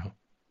พานไปแล้ว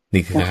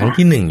นี่คือครั้ง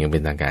ที่1อย่างเป็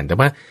นทางการแต่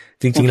ว่า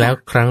จริงๆแล้ว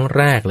ครั้ง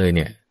แรกเลยเ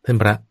นี่ยท่าน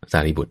พระสา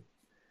รีบุตร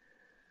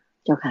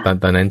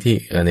ตอนนั้นที่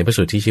ในพระ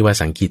สูตรที่ชื่อว่า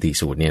สังคีติ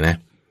สูตรเนี่ยนะ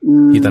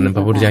ที่ตอนนั้นพ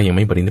ระพุทธเจ้ายังไ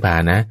ม่ปรินิพพา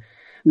นนะ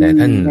แต่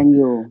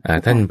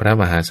ท่านพระ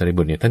มหาสารี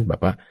บุตรเนี่ยท่านแบ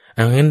บว่า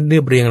งั้นเรี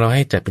ยบเรียงเราใ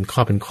ห้จัดเป็น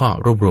ข้อ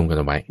รวบรวมกัน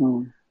เอาไว้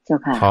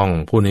ท่อง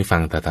พูดให้ฟั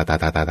งต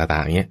า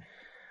อย่างเงี้ย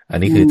อัน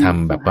นี้คือท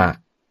ำแบบว่า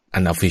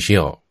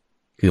unofficial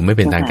คือไม่เ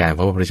ป็นทางการเพ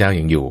ราะว่าพระเจ้า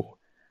ยังอยู่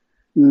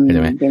ใ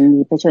ช่ไหมยังมี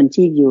พระชน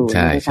ชีพอยู่ใ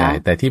ช่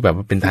แต่ที่แบบ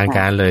ว่าเป็นทางก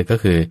ารเลยก็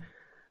คือ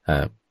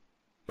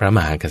พระม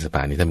หากัสสป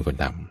ะนี่ท่านเป็นคน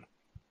ท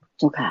ำ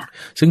เจ้าค่ะ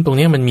ซึ่งตรง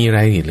นี้มันมีร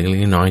ายละเอียดเล็ก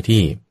ๆน้อยๆ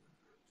ที่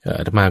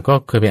อาตมาก็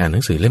เคยไปอ่านห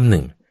นังสือเล่มห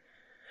นึ่ง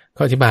เข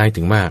าอธิบาย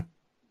ถึงว่า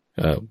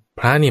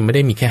พระเนี่ยไม่ไ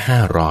ด้มีแค่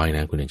500น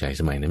ะคุณใจ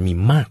สมัยนั้นมี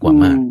มากกว่า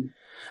มาก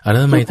แล้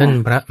วทำไมท่าน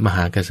พระมห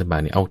ากัสสปะ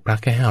เนี่ยเอาพระ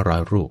แค่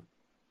500 รูป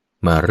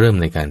มาเริ่ม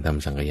ในการท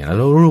ำสังฆทานแ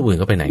ล้วรูปอื่น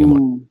ก็ไปไหนกันหม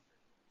ด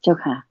เจ้า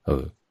ค่ะ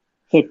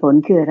เหตุผล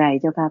คืออะไร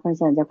เจ้าค่ะพระอา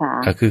จารย์เจ้าค่ะ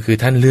คือ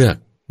ท่านเลือก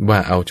ว่า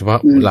เอาเฉพาะ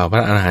เหล่าพร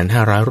ะอรหันต์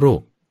500 รู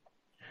ป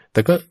แ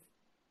ต่ก็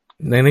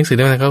ในหนังสือเ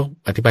ล่มนั้นเขา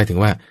อธิบายถึง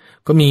ว่า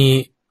ก็มี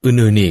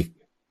อื่นๆอีก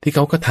ที่เข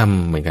าก็ท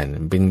ำเหมือนกัน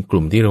เป็นก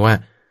ลุ่มที่เรียกว่า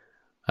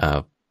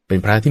เป็น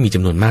พระที่มีจ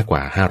ำนวนมากกว่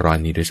า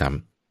500นี้ด้วยซ้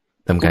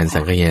ำทำการสั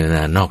งฆท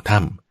านนอกถ้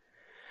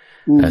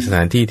ำสถ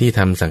านที่ที่ท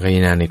ำสังฆ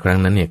ทานในครั้ง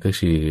นั้นเนี่ยก็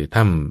คือ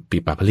ถ้ำปิ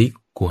ปาภลิ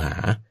กุหา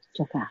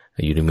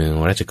อยู่ในเมือง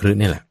ราชคฤห์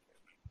นี่แหละ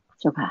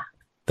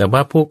แต่ว่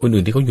าพวก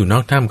อื่นๆที่เขาอยู่น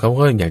อกถ้ำเขา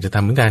ก็อยากจะท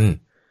ำเหมือนกัน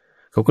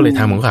เขาก็เลย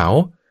ทำของเขา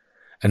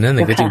อันนั้นเ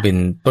นี่ยก็จึงเป็น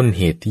ต้นเ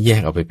หตุที่แย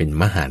กออกไปเป็น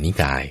มหานิ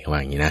กายว่า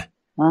อย่างนี้นะ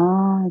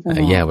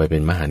แยกไปเป็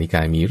นมหานิก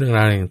ายมีเรื่องร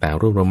าวต่าง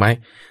ๆรวบรวมไว้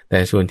แต่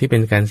ส่วนที่เป็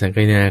นการสังฆ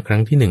ทานครั้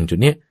งที่1จุด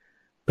เนี้ย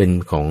เป็น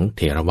ของเ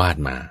ถรวาท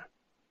มา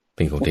เ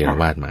ป็นของเถร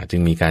วาทมาจึ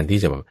งมีการที่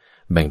จะแบบ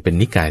แบ่งเป็น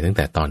นิกายตั้งแ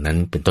ต่ตอนนั้น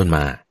เป็นต้นม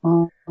า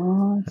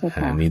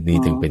นี่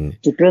ถึงเป็น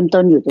จุดเริ่ม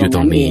ต้นอยู่ต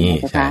รงนี้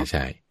ใ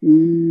ช่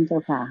เจ้า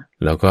ค่ะ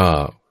แล้วก็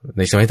ใ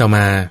นสมัยต่อม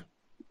า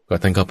ก็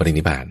ท่านก็ปริ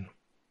นิพพาน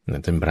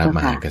ท่านพระม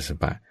หากัสส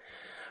ปะ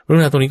เรื่อ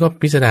งราวตรงนี้ก็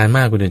พิสดารม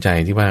ากคุณใจ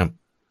ที่ว่า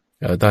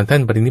ตอนท่า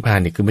นปรินิพพาน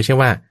เนี่ยคือไม่ใช่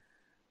ว่า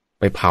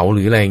ไปเผาห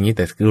รืออะไรอย่างนี้แ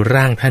ต่คือ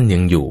ร่างท่านยั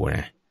งอยู่น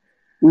ะ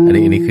อัน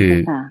นี้คือ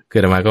อา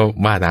ตมาก็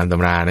ว่าตามต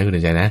ำรานะคุณ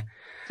ใจนะ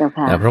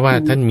เพราะว่า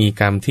ท่านมี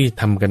กรรมที่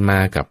ทำกันมา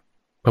กับ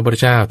พระพุทธ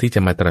เจ้าที่จะ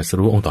มาตรัส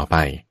รู้องค์ต่อไป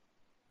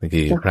นั่น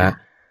คือพระ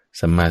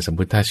สัมมาสัม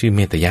พุทธะชื่อเม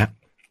ตยะ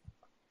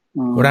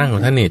ร่างขอ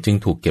งท่านเนี่ยจึง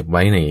ถูกเก็บไ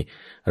ว้ใน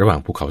ระหว่าง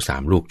ภูเขา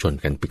3 ลูกชน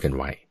กันปิดกัน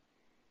ไว้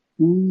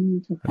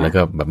แล้ว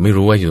ก็แบบไม่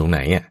รู้ว่าอยู่ตรงไห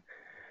นอ่ะ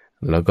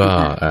แล้วก็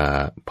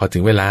พอถึ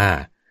งเวลา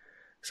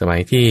สมัย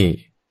ที่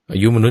อา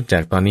ยุมนุษย์จา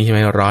กตอนนี้ใช่ไหม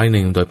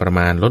100โดยประม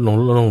าณลดล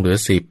งเหลือ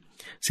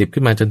10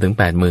ขึ้นมาจนถึง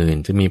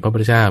 80,000 จะมีพระพุท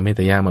ธเจ้าเม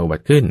ตยะมาอุบั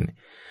ติขึ้น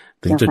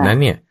ถึงจุดนั้น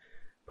เนี่ย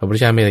พระพุทธ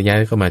เจ้าเมตยะ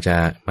ก็ม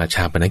าช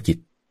าปนกิจ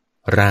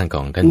ร่างข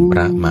องท่านพ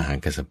ระมหา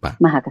กัสสปะ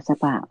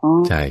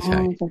ใช่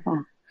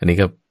อันนี้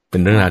ก็เป็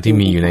นเรื่องราวที่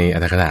มีอยู่ในอั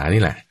ตถกถา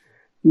นี่แหละ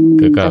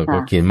ก็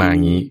เขียนมาอย่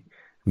างนี้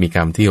มีกร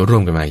รมที่ร่ว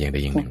มกันมาอย่างใด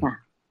อย่างหนึ่ง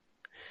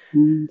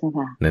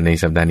ใน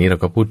สัปดาห์นี้เรา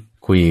ก็พูด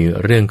คุย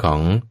เรื่องของ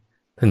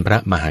ท่านพระ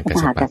มหากัส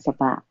ส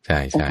ปะใช่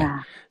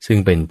ซึ่ง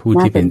เป็นผู้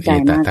ที่เป็นเอ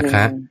ตตะค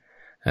ะ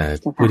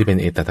ผู้ที่เป็น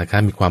เอตตะคะ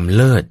มีความเ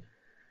ลิศ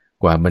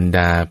กว่าบรรด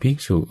าภิก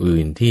ษุ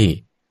อื่นที่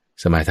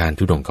สมาทาน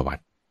ธุดงควัต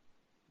ร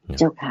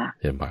เจ้าค่ะ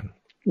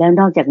แล้ว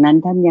นอกจากนั้น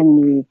ท่านยัง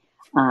มี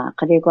เข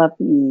าเรียกว่า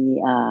มี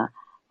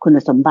คุณ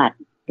สมบัติ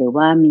หรือ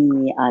ว่ามี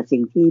สิ่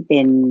งที่เป็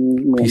น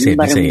เหมือน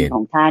บารมีข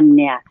องท่าน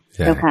เนี่ย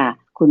เจ้าค่ะ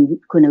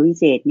คุณวิ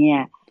เศษเนี่ย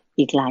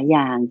อีกหลายอ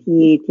ย่าง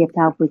ที่เทียบเ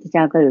ท่าพระพุทธเจ้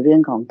าก็คือเรื่อ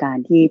งของการ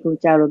ที่พระพุทธ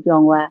เจ้ายกย่อ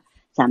งว่า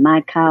สามาร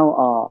ถเข้า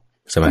ออก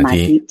สมา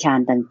ธิฌาน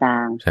ต่า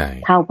ง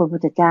ๆเท่าพระพุท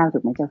ธเจ้าถู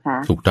กไหมเจ้าค่ะ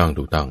ถูกต้อง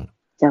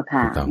เจ้า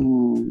ค่ะ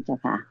เจ้า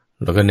ค่ะ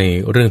แล้วก็ใน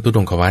เรื่องธุด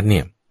งควัตรเ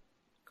นี่ย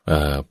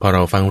พอเร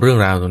าฟังเรื่อง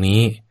ราวตรง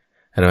นี้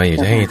เราอยาก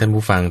จะให้ท่าน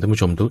ผู้ฟังท่านผู้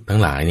ชมทุกทั้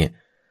งหลายเนี่ย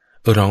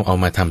ลองเอา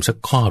มาทำสัก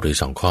ข้อหรือ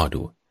2 ข้อ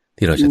ดู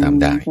ที่เราจะท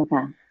ำได้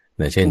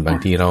เช่นบาง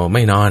ทีเราไ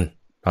ม่นอน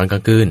ตอนกลา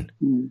งคืน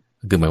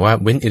คือหมายว่า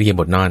เว้นอิริยา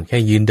บถนอนแค่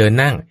ยืนเดิน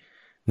นั่ง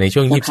ในช่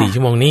วง24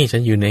 ชั่วโมงนี้ฉั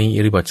นอยู่ใน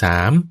อิริยาบถ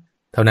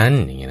3เท่านั้น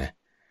อย่างเงี้ยนะ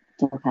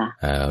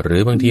หรื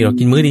อบางทีเรา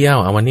กินมื้อเดียว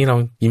วันนี้เรา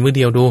กินมื้อเ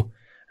ดียวดู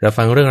เรา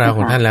ฟังเรื่องราวข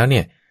องท่านแล้วเ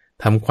นี่ย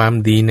ทำความ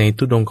ดีใน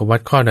ธุดงควัต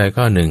รข้อใด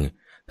ข้อหนึ่ง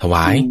ถว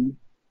าย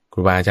ค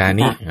รูบาอาจารย์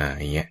นี่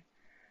อย่างเงี้ย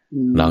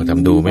ลองท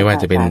ำดูไม่ว่า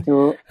จะเป็น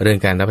เรื่อง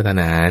การรับประทาน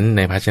อาหารใ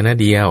นภาชนะ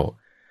เดียว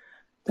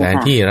การ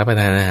ที่รับประ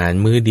ทานอาหาร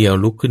มื้อเดียว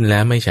ลุกขึ้นแล้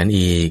วไม่ฉัน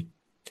อีก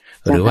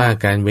หรือว่า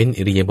การเว้น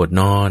อิริยาบถ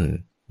นอน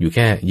อยู่แ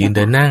ค่ยืนเ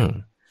ดินนั่ง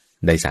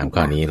ได้3ข้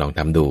อนี้ลองท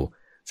ำดู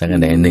สักอั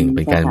นใดอันหนึ่งเ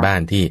ป็นการบ้า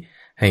นที่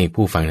ให้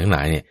ผู้ฟังทั้งหล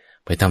ายเนี่ย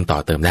ไปทำต่อ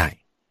เติมได้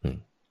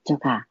เจ้า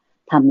ค่ะ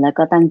ทำแล้ว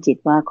ก็ตั้งจิต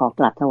ว่าขอ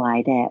กลับถวาย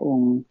แด่อง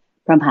ค์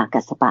พระมหา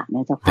กัสสปะน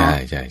ะเจ้าค่ะ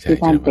ที่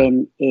ท่านเป็น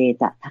เอ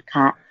ตทัคค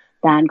ะ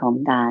ด้านของ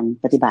การ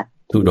ปฏิบัติ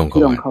ทุดง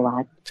ควั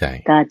ต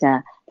ก็จะ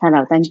ถ้าเร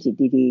าตั้งจิต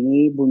ดีๆ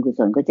นี้บุญกุศ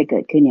ลก็จะเกิ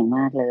ดขึ้นอย่างม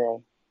ากเลย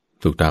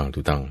ถูกต้องเ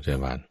จ้า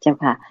บ้านเจ้า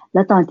ค่ะแ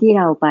ล้วตอนที่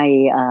เราไป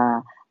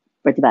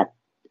ปฏิบัติ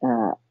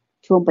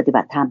ช่วงปฏิ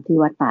บัติธรรมที่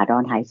วัดป่าดอ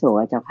นหายโศก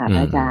เจ้าค่ะพ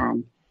ระอาจา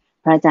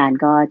รย์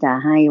ก็จะ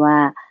ให้ว่า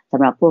ส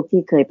ำหรับพวก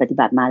ที่เคยปฏิ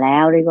บัติมาแล้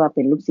วเรียกว่าเ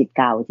ป็นลูกศิษย์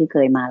เก่าที่เค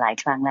ยมาหลาย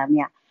ครั้งแล้วเ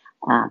นี่ย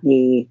มี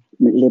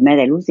หรือแม้แ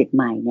ต่ลูกศิษย์ใ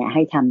หม่เนี่ยใ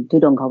ห้ทำธุ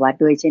ดงควัต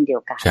ด้วยเช่นเดีย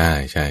วกันใช่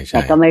แ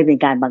ต่ก็ไม่เป็น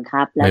การบัง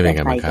คับแล้วแต่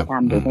ใครจะท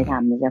ำหรือไม่ท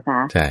ำนะเจ้าค่ะ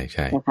ใช่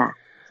เจ้าค่ะ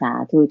สา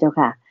ธุเจ้า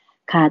ค่ะ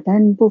ค่ะท่า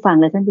นผู้ฟัง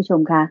และท่านผู้ชม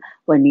ค่ะ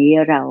วันนี้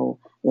เรา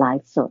ไล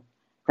ฟ์สด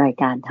ราย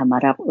การธรรม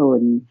รับอรุ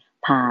ณ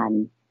ผ่าน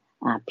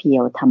เพีย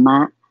วธรรมะ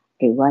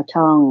หรือว่า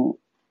ช่อง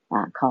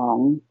ของ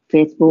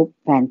Facebook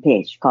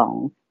Fanpage ของ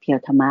เพียว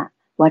ธรรมะ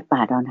วัดป่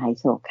าดอนหาย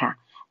โศกค่ะ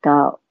ก็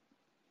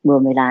รว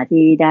มเวลา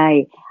ที่ได้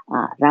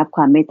รับค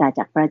วามเมตตาจ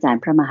ากพระอาจาร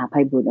ย์พระมหาไพ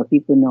บูลย์อภิ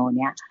ปุโนเ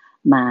นี่ย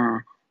มา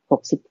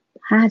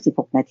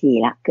56นาที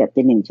ละเกือบจ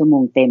ะ1ชั่วโม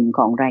งเต็มข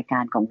องรายกา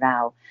รของเรา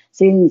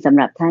ซึ่งสำ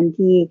หรับท่าน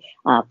ที่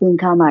เพิ่ง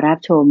เข้ามารับ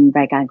ชม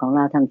รายการของเร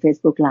าทาง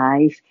Facebook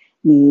Live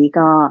นี้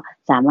ก็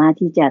สามารถ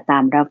ที่จะตา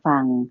มรับฟั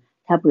ง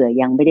ถ้าเผื่อ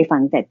ยังไม่ได้ฟั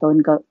งแต่ต้น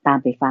ก็ตาม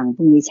ไปฟังพ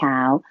รุ่งนี้เช้า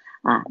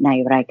ใน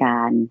รายกา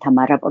รธรรม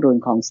รับอรุ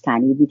ณของสถา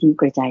นีวิทยุ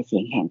กระจายเสี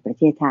ยงแห่งประ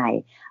เทศไทย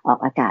ออก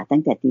อากาศตั้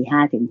งแต่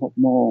 5:00 ถึง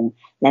 6:00 น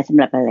และสำ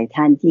หรับหลาย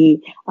ท่านที่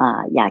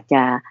อยากจ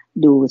ะ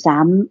ดูซ้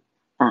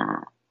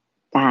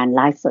ำการไ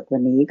ลฟ์สดวั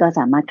นนี้ก็ส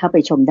ามารถเข้าไป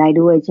ชมได้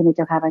ด้วยใช่ไหมเ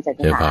จ้าค่ะพระอาจารย์เ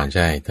จ้าค่ะใ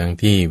ช่ทั้ง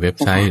ที่เว็บ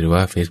ไซต์หรือว่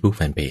า Facebook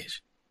Fanpage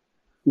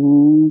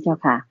เจ้า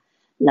ค่ะ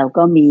เรา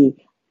ก็มี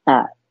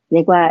เรี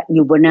ยกว่าอ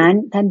ยู่บนนั้น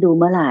ท่านดู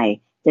เมื่อไหร่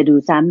จะดู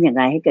ซ้ำอย่าง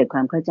ไรให้เกิดคว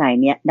ามเข้าใจ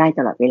เนี่ยได้ต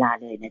ลอดเวลา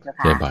เลยนะเจ้า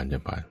ค่ะ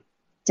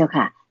เจ้า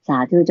ค่ะสา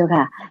ธุเจ้า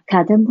ค่ะค่ะ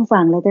ท่านผู้ฟั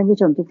งและท่านผู้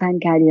ชมทุกท่าน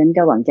ค่ะดิฉัน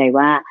ก็หวังใจ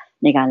ว่า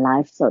ในการไล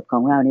ฟ์สดขอ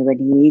งเราในวัน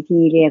นี้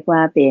ที่เรียกว่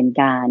าเป็น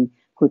การ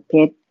ขุดเพ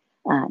ชร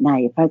ใน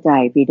พระไตร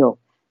ปิฎก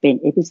เป็น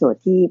เอพิโซด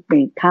ที่เป็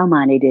นเข้าม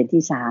าในเดือน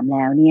ที่3แ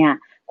ล้วเนี่ย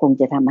คง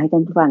จะทำให้ท่า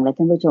นผู้ฟังและ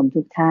ท่านผู้ชม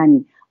ทุกท่าน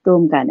ร่ว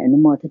มกันอนุ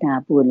โมทนา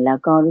บุญแล้ว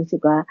ก็รู้สึ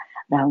กว่า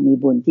เรามี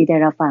บุญที่ได้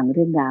รับฟังเ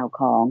รื่องราว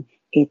ของ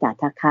เอต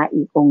ทัคคะ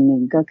อีกองค์หนึ่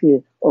งก็คือ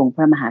องค์พ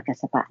ระมหากัส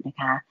สปะนะ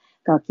คะ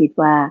ก็คิด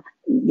ว่า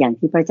อย่าง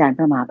ที่พระอาจารย์พ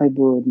ระมหาไพ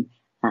บูลย์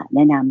แน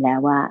ะนำแล้ว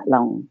ว่าล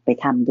องไป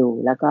ทำดู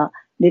แล้วก็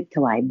นึกถ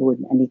วายบุญ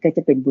อันนี้ก็จ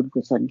ะเป็นบุญ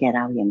กุศลแก่เ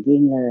ราอย่างยิ่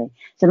งเลย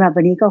สำหรับ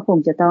วันนี้ก็คง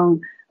จะต้อง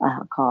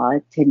ขอ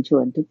เชิญช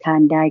วนทุกท่า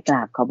นได้กร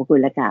าบขอบพระคุณ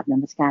และกราบน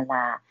มัสการล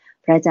า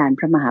พระอาจารย์พ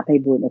ระมหาไพ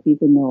บูลย์อภิ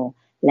ปุโน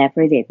และพ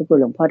ระเดชพระคุณ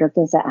หลวงพ่อด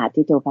ร.สะอาด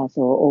ทิโตภาโส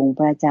องค์พ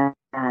ระอาจา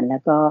รย์แล้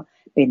วก็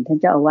เป็นท่าน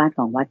เจ้าอาวาสข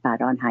องวัดป่า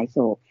ดอนหายโศ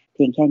กเ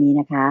พียงแค่นี้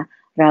นะคะ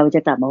เราจะ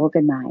กลับมาพบ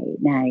กันใหม่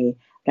ใน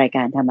รายก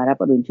ารธรรมรับ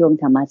อรุณช่วง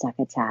ธรรมสั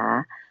กษา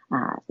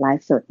ไล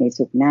ฟ์สดใน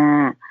ศุกร์หน้า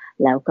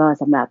แล้วก็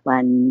สำหรับวั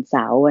นเส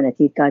าร์วันอา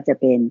ทิตย์ก็จะ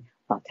เป็น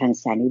ออกทางส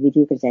ถานีวิท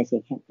ยุกระจายเสี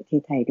ยงแห่งประเท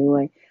ศไทยด้ว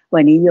ยวั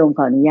นนี้โยมข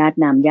ออนุญาต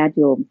นำญาติ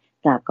โยม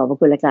กราบขอบพระ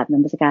คุณและกราบน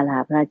มัสการลา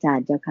พระอาจาร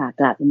ย์เจ้าค่ะ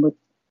กราบน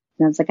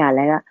มัสการแ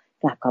ละก็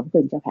กราบขอบพระ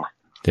คุณเจ้าค่ะ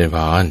เจ้าพ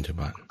ร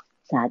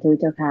สาธุ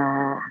เจ้าค่ะ